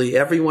basically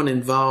everyone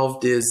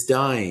involved is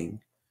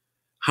dying,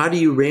 how do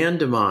you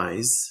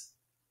randomize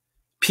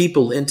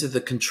people into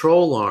the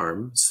control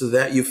arm so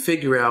that you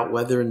figure out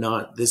whether or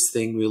not this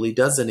thing really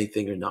does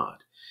anything or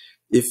not?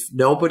 If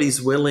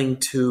nobody's willing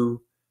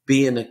to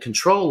be in a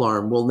control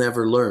arm, we'll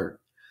never learn.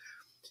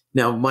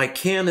 Now, Mike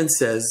Cannon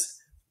says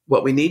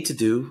what we need to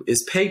do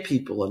is pay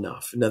people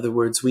enough. In other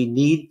words, we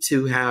need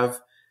to have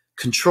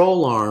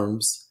control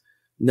arms,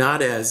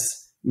 not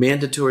as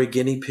mandatory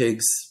guinea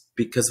pigs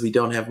because we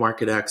don't have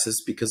market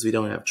access, because we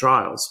don't have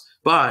trials.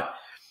 But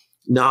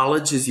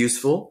knowledge is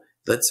useful.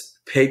 Let's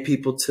pay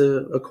people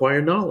to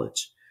acquire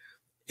knowledge.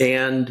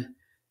 And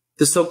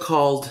the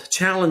so-called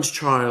challenge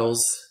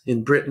trials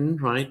in Britain,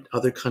 right?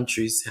 Other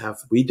countries have,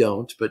 we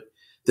don't, but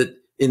that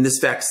in this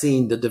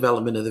vaccine, the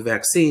development of the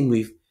vaccine,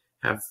 we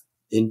have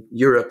in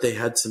Europe, they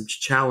had some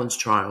challenge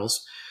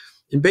trials.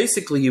 And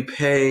basically you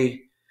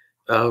pay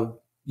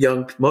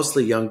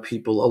mostly young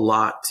people a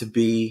lot to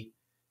be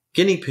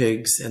guinea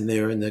pigs, and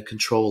they're in the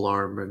control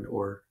arm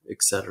or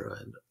et cetera,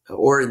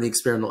 or in the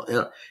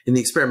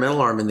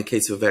experimental arm in the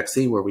case of a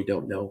vaccine where we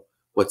don't know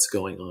what's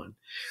going on.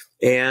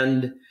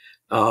 And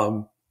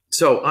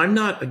so I'm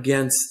not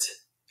against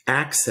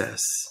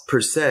access per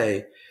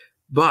se,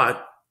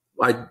 but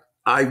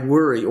I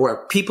worry,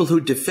 or people who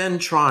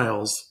defend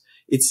trials,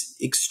 it's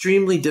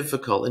extremely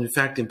difficult, and in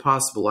fact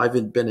impossible.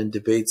 I've been in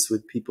debates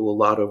with people a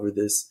lot over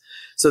this.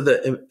 So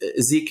the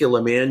Ezekiel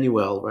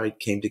Emanuel, right,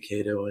 came to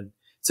Cato, and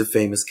it's a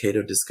famous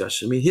Cato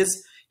discussion. I mean,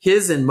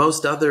 his and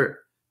most other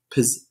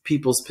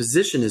people's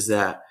position is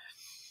that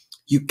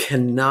you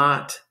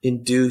cannot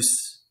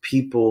induce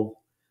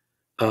people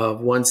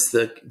once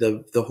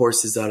the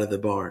horse is out of the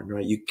barn,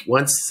 right?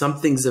 Once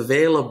something's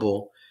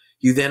available,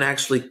 you then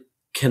actually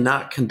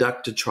cannot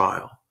conduct a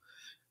trial.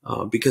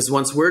 Because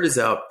once word is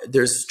out,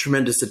 there's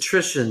tremendous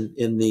attrition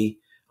in the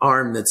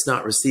arm that's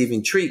not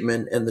receiving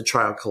treatment, and the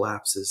trial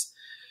collapses.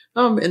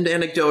 And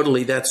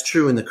anecdotally, that's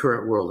true in the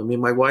current world. I mean,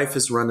 my wife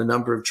has run a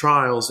number of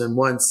trials, and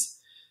once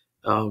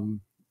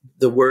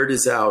the word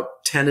is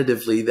out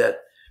tentatively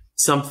that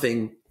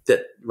something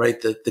that, right,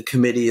 the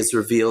committee has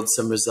revealed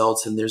some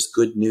results and there's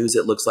good news,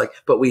 it looks like,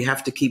 but we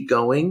have to keep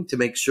going to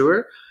make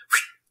sure,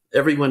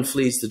 everyone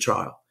flees the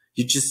trial.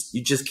 You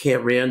just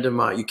can't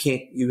randomize.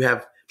 You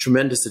have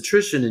tremendous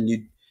attrition, and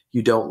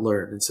you don't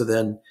learn. And so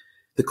then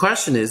the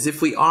question is,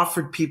 if we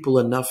offered people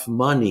enough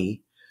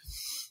money,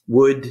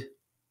 would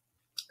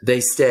they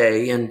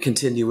stay and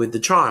continue with the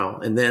trial?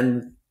 And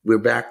then we're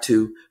back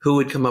to who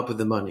would come up with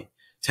the money,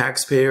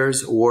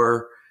 taxpayers,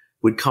 or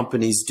would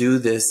companies do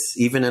this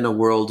even in a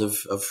world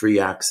of free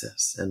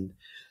access? And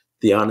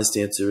the honest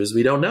answer is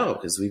we don't know,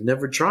 because we've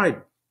never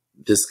tried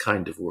this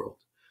kind of world.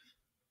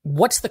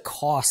 What's the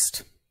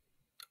cost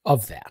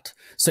of that?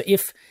 So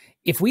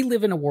if we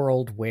live in a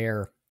world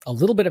where a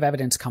little bit of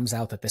evidence comes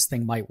out that this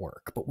thing might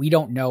work, but we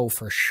don't know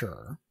for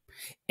sure,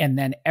 and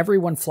then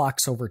everyone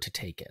flocks over to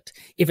take it,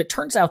 if it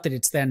turns out that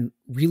it's then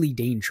really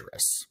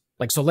dangerous,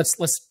 like, so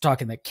let's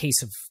talk in the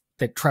case of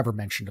that Trevor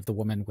mentioned of the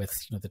woman with,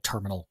 the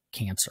terminal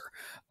cancer,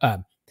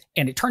 and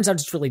it turns out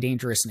it's really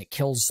dangerous and it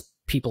kills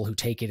people who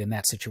take it in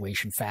that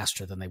situation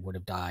faster than they would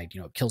have died.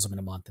 It kills them in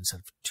a month instead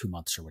of 2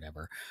 months or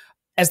whatever.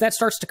 As that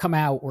starts to come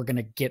out, we're going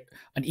to get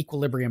an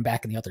equilibrium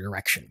back in the other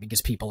direction,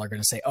 because people are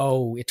going to say,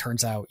 oh, it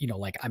turns out,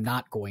 like, I'm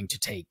not going to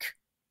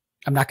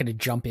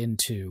jump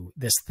into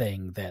this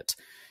thing that,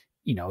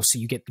 so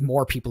you get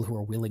more people who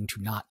are willing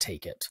to not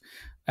take it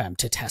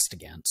to test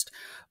against.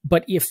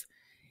 But if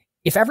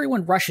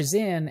everyone rushes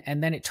in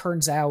and then it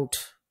turns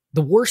out,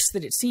 the worst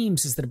that it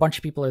seems is that a bunch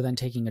of people are then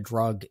taking a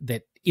drug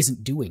that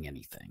isn't doing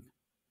anything,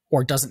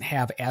 or doesn't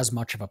have as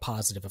much of a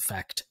positive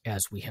effect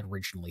as we had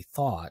originally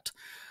thought,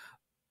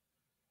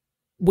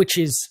 which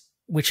is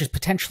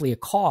potentially a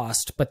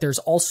cost. But there's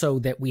also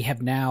that we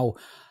have now,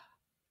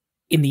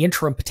 in the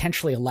interim,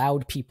 potentially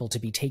allowed people to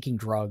be taking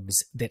drugs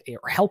that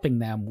are helping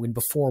them when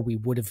before we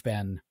would have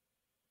been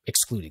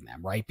excluding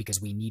them, right? Because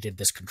we needed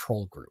this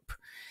control group.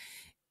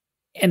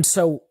 And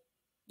so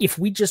if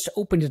we just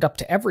opened it up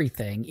to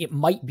everything, it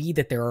might be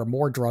that there are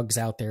more drugs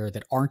out there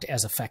that aren't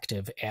as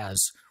effective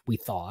as we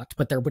thought,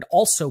 but there would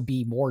also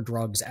be more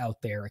drugs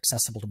out there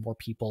accessible to more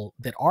people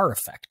that are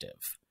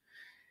effective.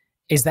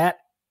 Is that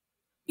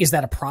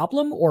a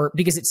problem? Or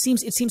because it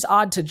seems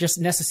odd to just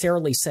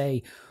necessarily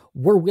say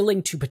we're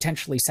willing to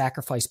potentially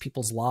sacrifice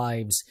people's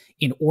lives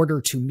in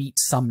order to meet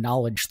some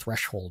knowledge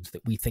threshold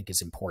that we think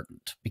is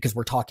important, because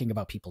we're talking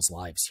about people's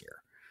lives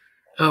here.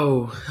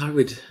 Oh,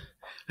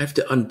 I have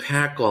to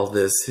unpack all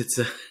this. It's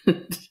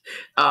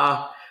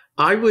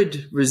I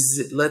would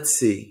let's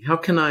see. How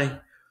can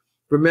I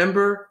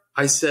remember?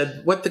 I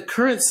said what the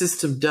current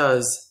system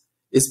does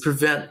is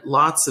prevent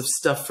lots of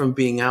stuff from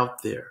being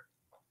out there.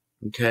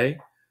 Okay.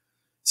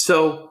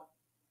 So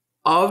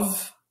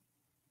of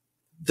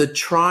the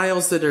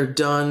trials that are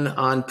done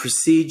on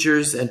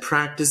procedures and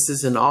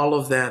practices and all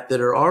of that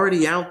are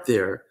already out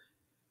there,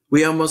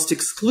 we almost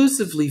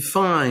exclusively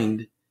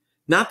find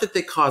not that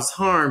they cause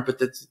harm, but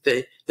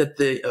that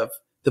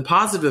the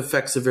positive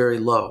effects are very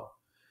low.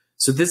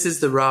 So this is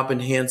the Robin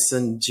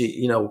Hansen,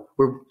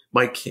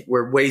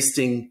 we're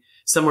wasting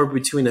somewhere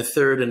between a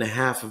third and a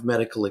half of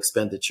medical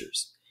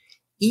expenditures,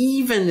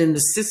 even in the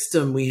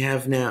system we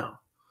have now.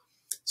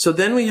 So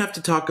then we have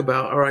to talk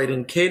about, all right,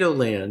 in Cato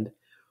land,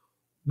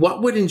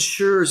 what would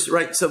insurers,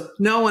 right? So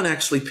no one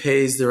actually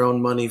pays their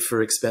own money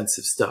for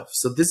expensive stuff.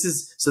 So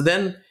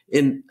then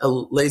in a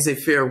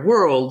laissez-faire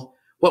world,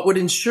 what would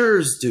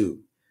insurers do?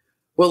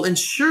 Well,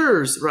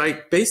 insurers,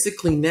 right,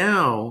 basically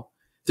now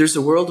there's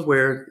a world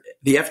where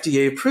the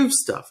FDA approves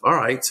stuff. All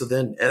right, so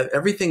then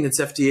everything that's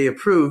FDA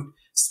approved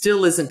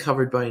still isn't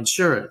covered by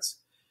insurance.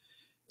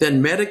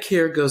 Then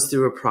Medicare goes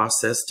through a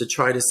process to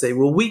try to say,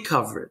 well, we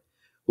cover it.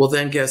 Well,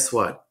 then guess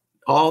what?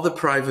 All the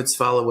privates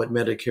follow what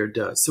Medicare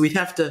does. So we'd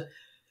have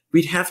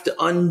to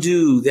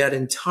undo that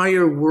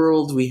entire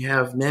world we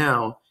have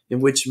now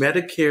in which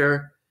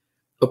Medicare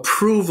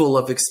approval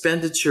of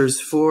expenditures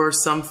for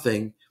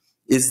something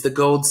is the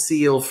gold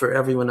seal for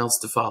everyone else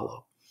to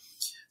follow.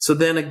 So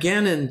then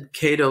again in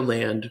Cato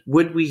land,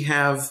 would we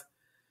have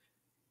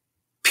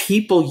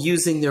people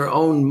using their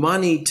own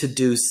money to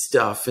do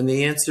stuff? And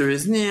the answer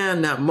is, nah,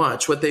 not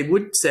much. What they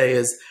would say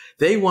is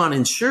they want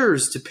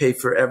insurers to pay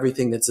for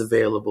everything that's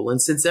available.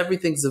 And since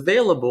everything's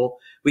available,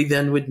 we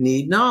then would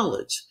need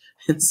knowledge.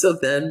 And so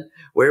then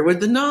where would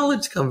the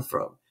knowledge come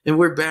from? And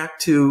we're back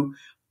to,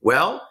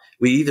 well,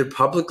 we either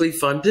publicly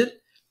fund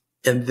it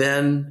and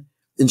then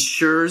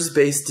insurers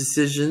base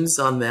decisions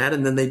on that,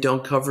 and then they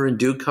don't cover and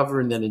do cover,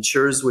 and then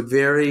insurers would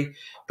vary.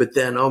 But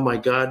then, oh my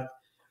God,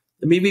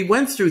 I mean, we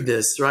went through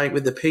this, right,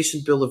 with the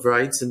Patient Bill of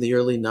Rights in the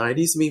early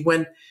 90s. I mean,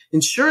 when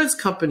insurance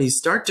companies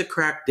start to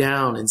crack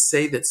down and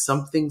say that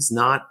something's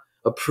not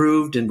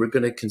approved and we're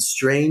going to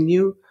constrain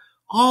you,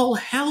 all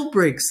hell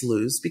breaks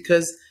loose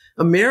because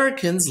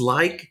Americans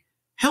like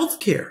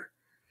healthcare.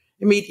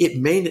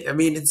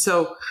 And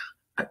so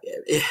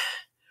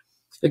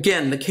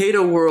again, the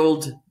Cato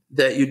world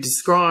that you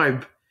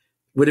describe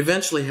would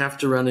eventually have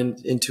to run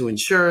into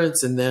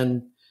insurance, and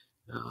then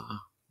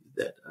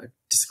that I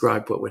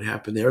described what would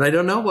happen there. And I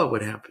don't know what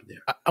would happen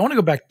there. I want to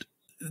go back.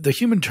 The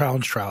human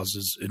challenge trials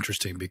is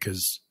interesting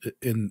because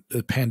in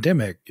the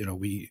pandemic,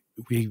 we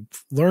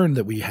learned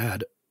that we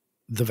had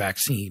the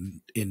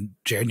vaccine in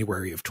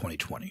January of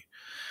 2020.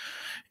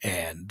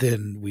 And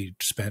then we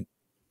spent.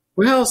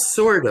 Well,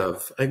 sort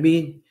of. I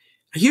mean,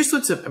 here's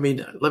let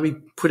me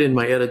put in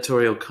my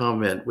editorial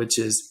comment, which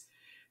is,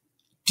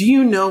 do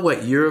you know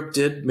what Europe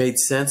did made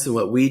sense and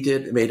what we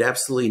did made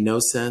absolutely no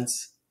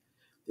sense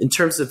in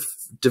terms of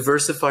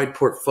diversified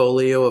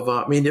portfolio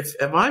of, if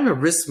I'm a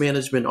risk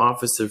management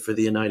officer for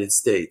the United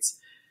States,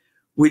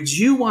 would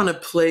you want to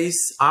place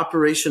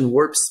Operation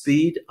Warp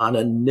Speed on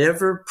a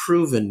never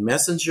proven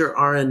messenger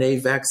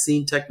RNA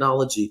vaccine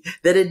technology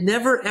that had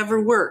never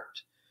ever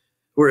worked?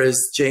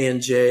 Whereas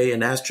J&J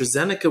and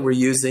AstraZeneca were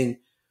using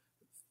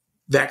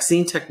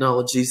vaccine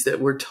technologies that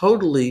were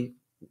totally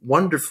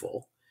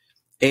wonderful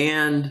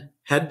and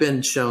had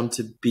been shown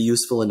to be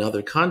useful in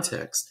other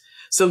contexts.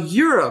 So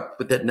Europe,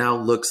 that now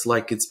looks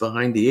like it's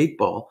behind the eight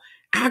ball,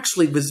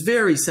 actually was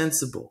very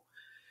sensible.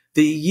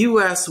 The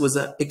US was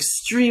an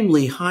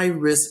extremely high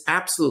risk,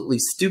 absolutely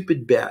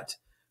stupid bet,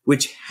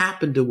 which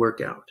happened to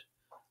work out.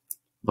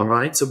 All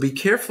right. So be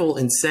careful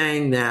in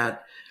saying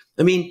that.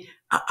 I mean,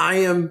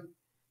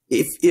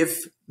 if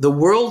the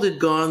world had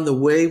gone the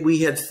way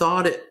we had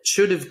thought it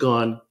should have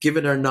gone,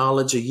 given our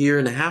knowledge a year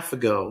and a half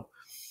ago,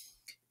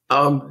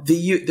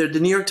 the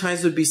New York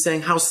Times would be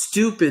saying how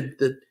stupid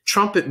the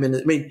Trump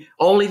administration,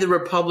 only the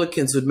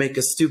Republicans would make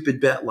a stupid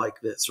bet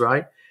like this,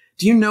 right?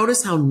 Do you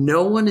notice how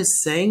no one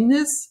is saying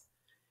this?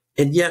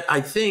 And yet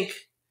I think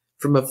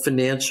from a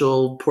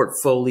financial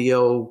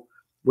portfolio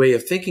way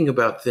of thinking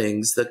about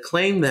things, the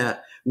claim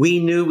that we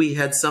knew we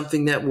had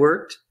something that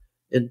worked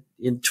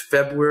in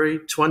February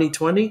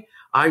 2020,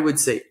 I would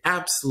say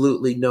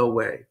absolutely no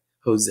way,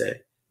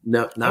 Jose.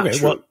 No, not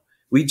true. Well,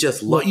 we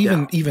just lucked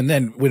out. Even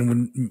then,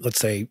 when let's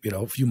say,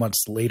 a few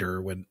months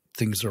later, when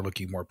things are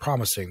looking more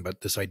promising,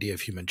 but this idea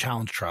of human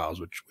challenge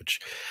trials, which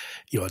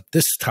at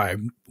this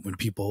time, when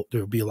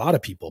there would be a lot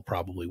of people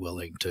probably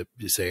willing to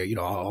say,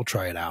 I'll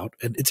try it out.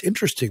 And it's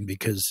interesting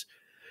because,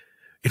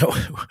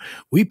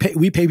 we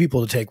pay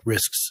people to take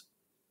risks.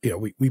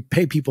 We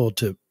pay people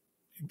to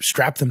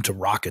strap them to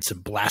rockets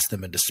and blast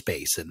them into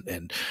space.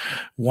 And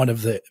one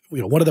of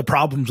the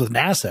problems with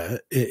NASA,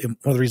 one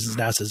of the reasons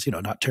NASA is,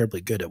 not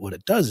terribly good at what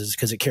it does is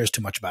because it cares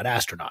too much about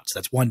astronauts.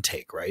 That's one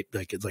take, right?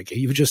 Like, it's like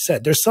you just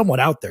said, there's someone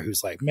out there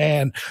who's like,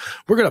 man,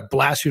 we're going to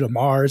blast you to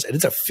Mars and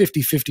it's a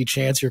 50-50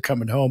 chance you're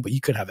coming home, but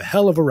you could have a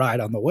hell of a ride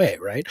on the way,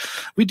 right?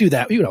 We do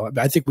that,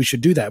 I think we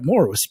should do that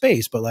more with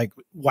space, but like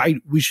why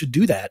we should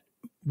do that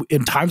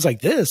in times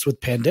like this with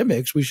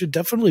pandemics, we should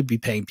definitely be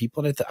paying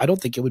people. And I don't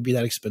think it would be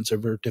that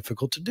expensive or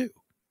difficult to do.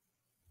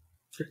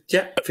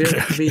 Yeah.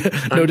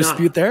 No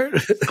dispute there.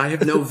 I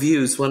have no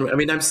views.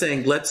 I'm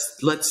saying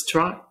let's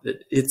try.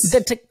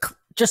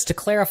 Just to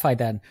clarify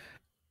then,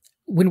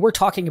 when we're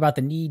talking about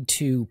the need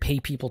to pay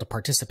people to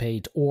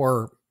participate,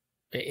 or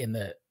in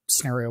the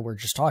scenario we're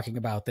just talking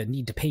about, the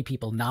need to pay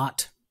people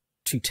not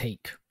to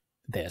take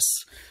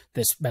this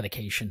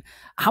medication,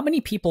 how many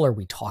people are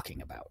we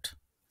talking about?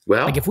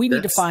 Well, like if we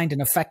need to find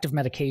an effective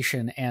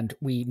medication and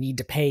we need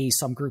to pay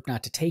some group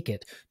not to take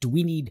it, do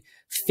we need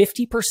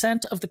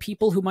 50% of the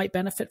people who might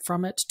benefit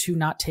from it to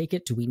not take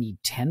it? Do we need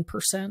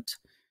 10%?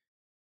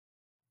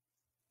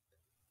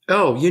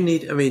 Oh,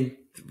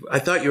 I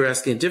thought you were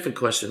asking a different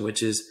question,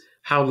 which is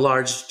how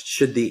large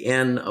should the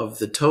N of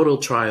the total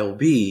trial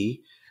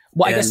be?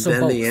 Well, I guess so.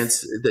 Then both. the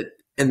answer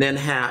and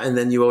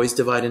then you always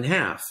divide in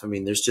half.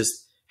 There's just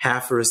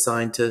half are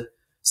assigned to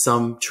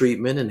some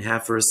treatment and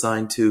half are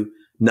assigned to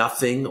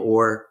nothing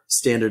or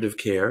standard of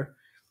care.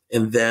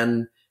 And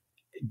then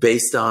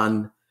based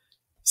on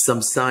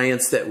some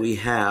science that we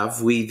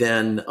have, we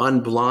then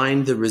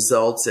unblind the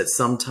results at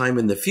some time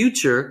in the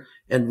future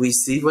and we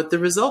see what the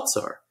results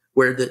are.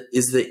 Where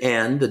is the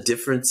N, the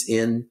difference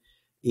in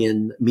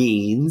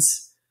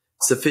means,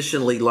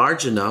 sufficiently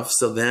large enough?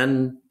 So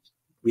then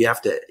we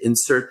have to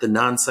insert the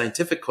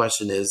non-scientific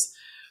question is,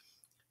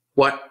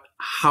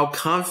 how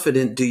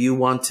confident do you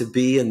want to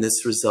be in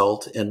this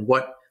result, and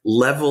what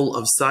level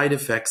of side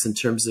effects in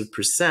terms of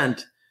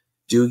percent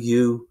do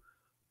you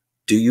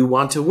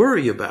want to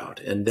worry about?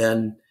 And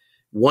then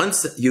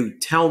once you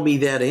tell me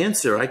that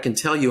answer, I can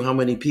tell you how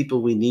many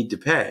people we need to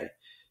pay.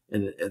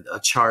 And a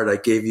chart I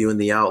gave you in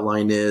the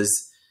outline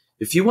is,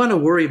 if you want to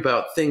worry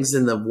about things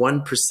in the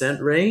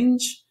 1%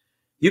 range,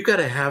 you've got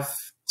to have,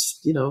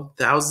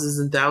 thousands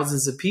and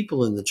thousands of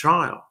people in the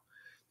trial.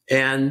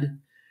 And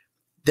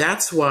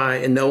that's why,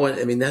 and no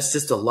one, that's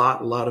just a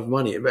lot of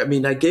money.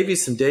 I gave you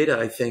some data,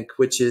 I think,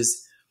 which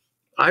is,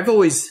 I've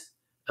always,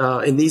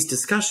 in these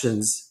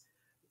discussions,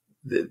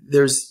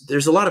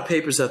 there's a lot of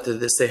papers out there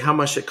that say how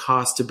much it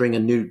costs to bring a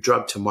new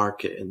drug to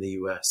market in the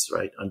US,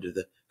 right, under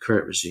the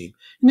current regime.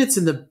 And it's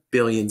in the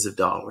billions of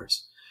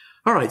dollars.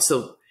 All right,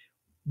 so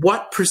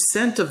what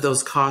percent of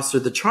those costs are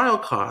the trial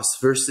costs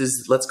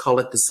versus, let's call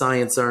it the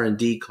science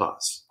R&D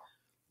costs?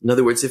 In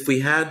other words, if we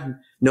had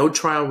no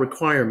trial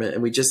requirement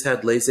and we just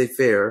had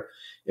laissez-faire,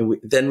 and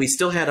then we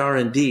still had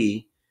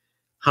R&D,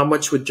 how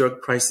much would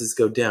drug prices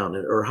go down?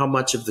 Or how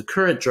much of the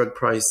current drug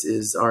price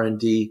is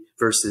R&D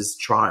versus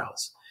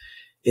trials?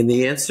 And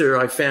the answer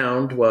I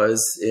found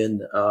was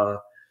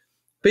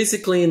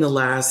basically in the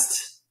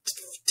last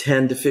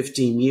 10 to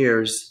 15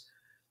 years,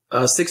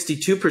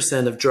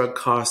 62% of drug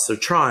costs are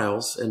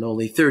trials, and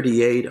only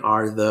 38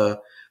 are the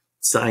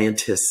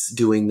scientists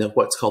doing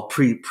what's called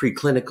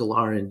preclinical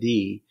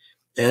R&D.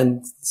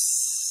 And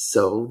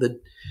so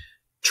the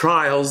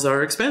trials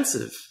are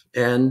expensive.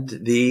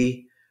 And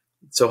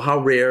so how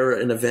rare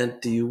an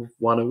event do you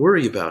want to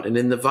worry about? And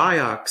in the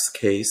Vioxx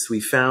case, we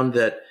found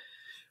that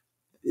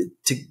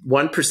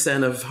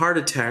 1% of heart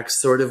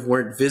attacks sort of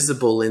weren't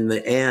visible in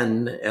the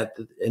N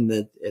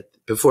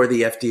before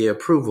the FDA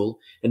approval.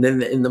 And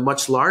then in the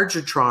much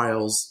larger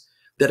trials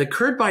that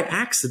occurred by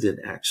accident,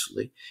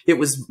 actually,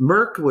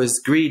 Merck was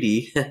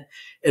greedy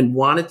and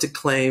wanted to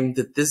claim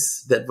that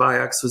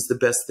Vioxx was the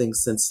best thing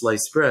since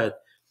sliced bread.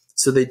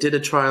 So they did a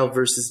trial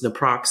versus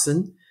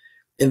naproxen.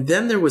 And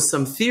then there was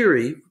some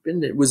theory,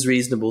 and it was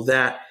reasonable,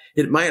 that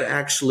it might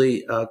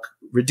actually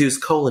reduce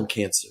colon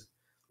cancer,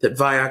 that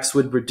Vioxx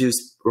would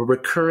reduce a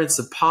recurrence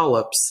of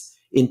polyps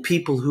in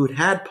people who'd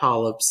had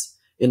polyps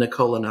in a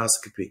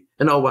colonoscopy.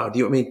 And oh, wow,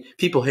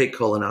 people hate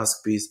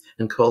colonoscopies,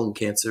 and colon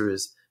cancer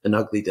is an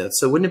ugly death.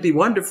 So wouldn't it be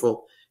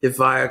wonderful if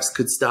Vioxx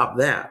could stop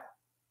that?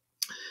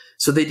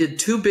 So they did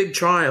 2 big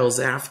trials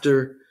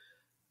after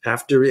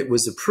it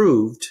was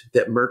approved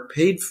that Merck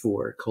paid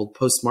for, called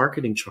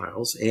post-marketing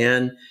trials.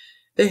 And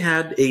they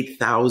had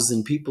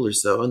 8,000 people or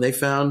so, and they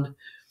found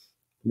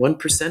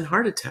 1%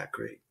 heart attack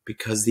rate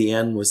because the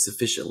N was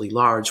sufficiently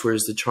large,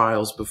 whereas the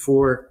trials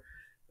before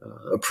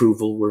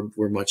approval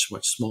were much,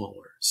 much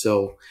smaller.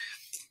 So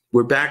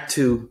we're back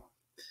to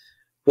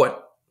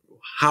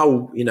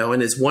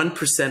and is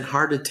 1%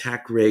 heart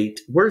attack rate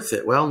worth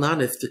it? Well, not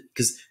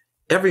because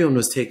everyone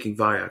was taking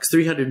Vioxx,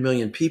 300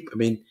 million people. I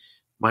mean,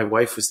 my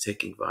wife was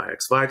taking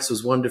Vioxx. Vioxx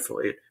was wonderful.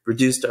 It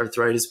reduced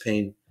arthritis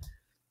pain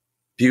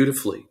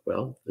beautifully.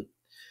 Well, it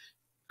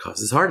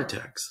causes heart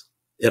attacks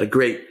at a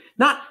great,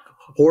 not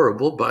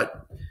horrible,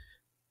 but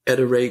at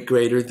a rate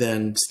greater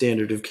than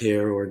standard of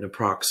care or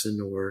naproxen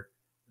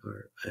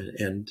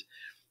and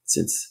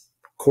since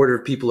a quarter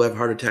of people who have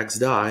heart attacks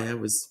die,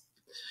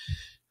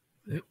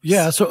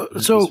 So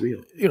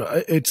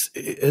it's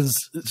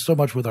so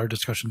much with our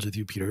discussions with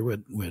you, Peter,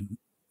 when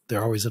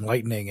they're always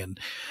enlightening, and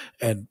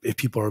if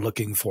people are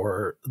looking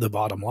for the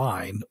bottom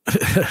line,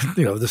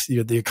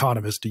 the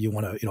economist, do you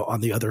want to,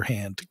 on the other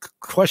hand,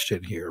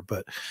 question here,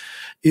 but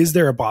is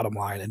there a bottom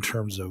line in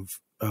terms of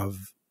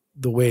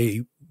the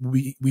way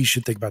we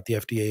should think about the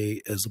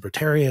FDA as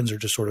libertarians, or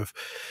just sort of,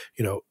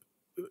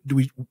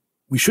 we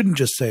shouldn't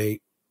just say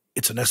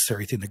it's a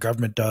necessary thing the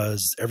government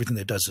does, everything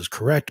that does is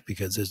correct,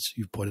 because as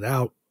you pointed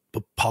out,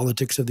 the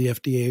politics of the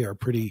FDA are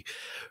pretty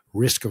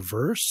risk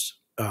averse.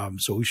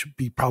 So we should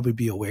probably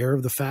be aware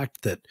of the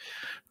fact that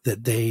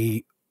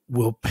they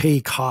will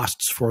pay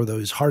costs for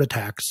those heart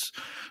attacks,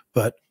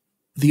 but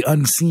the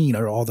unseen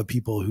are all the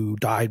people who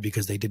died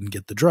because they didn't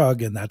get the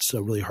drug, and that's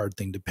a really hard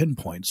thing to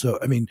pinpoint. So,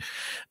 I mean,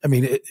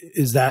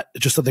 is that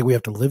just something we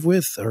have to live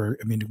with, or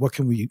what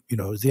can we,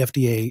 is the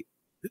FDA?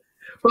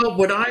 Well,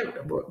 what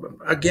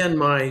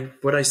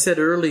I said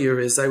earlier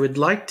is I would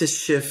like to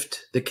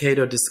shift the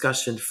Cato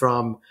discussion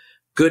from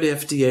good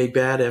FDA,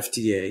 bad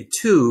FDA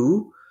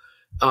to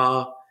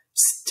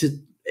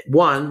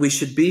one, we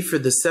should be for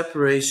the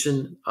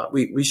separation.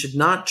 We should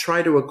not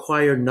try to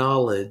acquire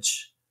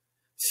knowledge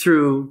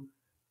through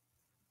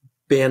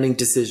banning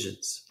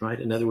decisions, right?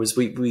 In other words,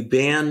 we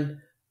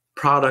ban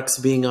products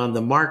being on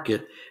the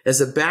market as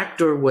a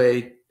backdoor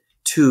way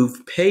to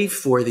pay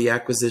for the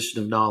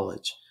acquisition of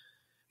knowledge.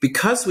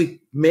 Because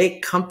we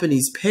make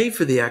companies pay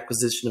for the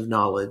acquisition of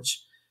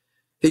knowledge,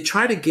 they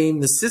try to game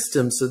the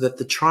system so that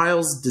the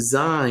trial's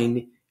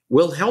design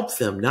will help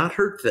them, not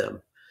hurt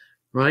them,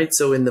 right?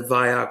 So in the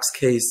Vioxx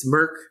case,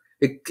 Merck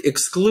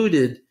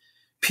excluded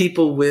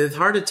people with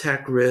heart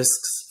attack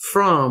risks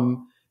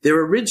from their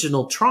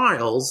original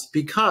trials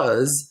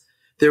because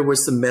there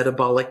was some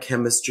metabolic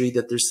chemistry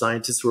that their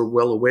scientists were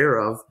well aware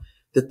of,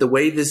 that the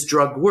way this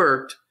drug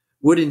worked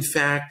would in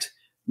fact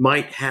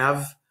might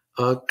have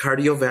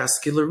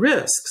cardiovascular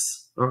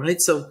risks. All right.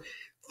 So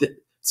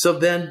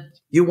then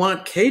you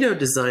want Cato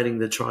designing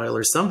the trial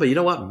or somebody, you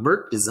don't want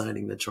Merck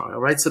designing the trial,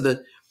 right? So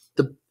the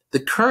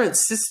current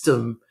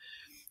system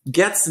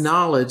gets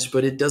knowledge,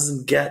 but it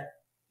doesn't get,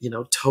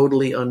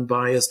 totally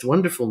unbiased,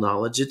 wonderful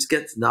knowledge. It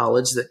gets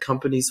knowledge that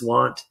companies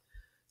want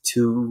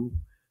to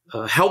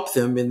help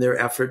them in their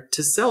effort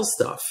to sell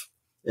stuff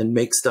and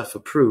make stuff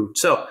approved.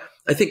 So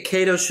I think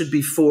Cato should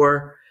be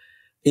for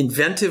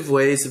inventive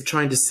ways of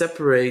trying to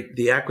separate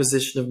the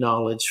acquisition of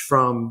knowledge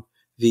from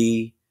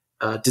the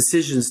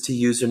decisions to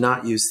use or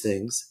not use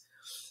things.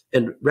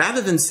 And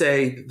rather than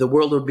say the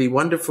world would be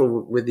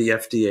wonderful with the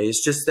FDA,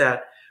 it's just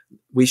that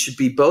we should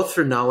be both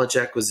for knowledge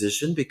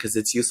acquisition because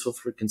it's useful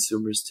for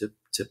consumers to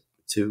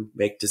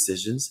make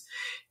decisions,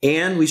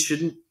 and we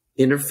shouldn't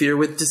interfere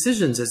with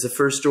decisions as a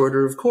first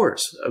order of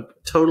course.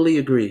 Totally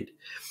agreed.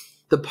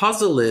 The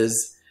puzzle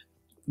is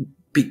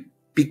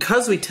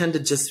because we tend to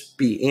just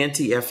be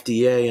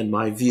anti-FDA, in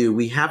my view,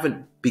 we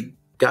haven't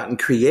gotten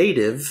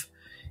creative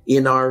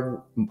in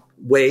our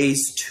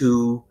ways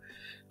to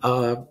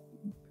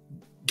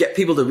get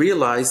people to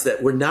realize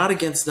that we're not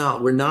against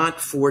knowledge. We're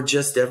not for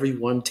just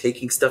everyone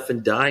taking stuff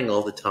and dying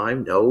all the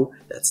time. No,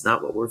 that's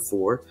not what we're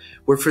for.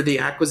 We're for the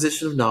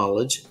acquisition of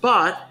knowledge,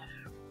 but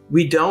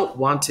we don't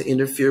want to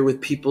interfere with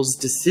people's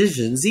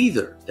decisions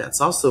either. That's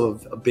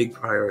also a big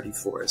priority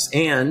for us.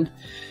 And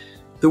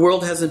the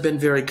world hasn't been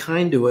very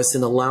kind to us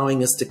in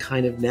allowing us to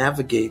kind of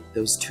navigate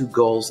those two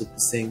goals at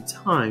the same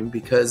time,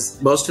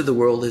 because most of the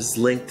world has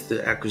linked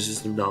the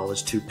acquisition of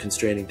knowledge to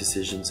constraining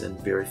decisions, and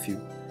very few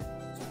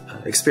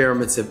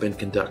experiments have been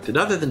conducted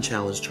other than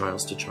challenge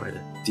trials to try to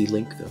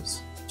de-link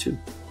those two.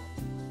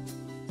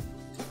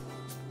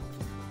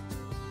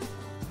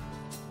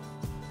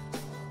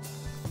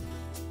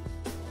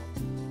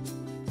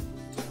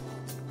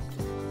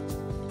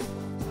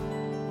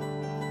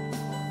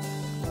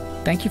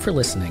 Thank you for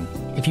listening.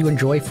 If you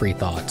enjoy Free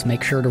Thoughts,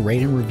 make sure to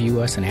rate and review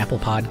us in Apple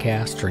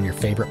Podcasts or in your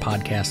favorite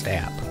podcast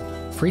app.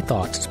 Free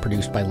Thoughts is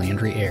produced by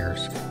Landry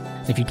Ayers.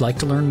 If you'd like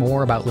to learn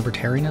more about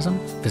libertarianism,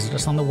 visit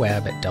us on the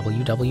web at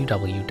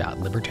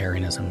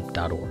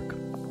www.libertarianism.org.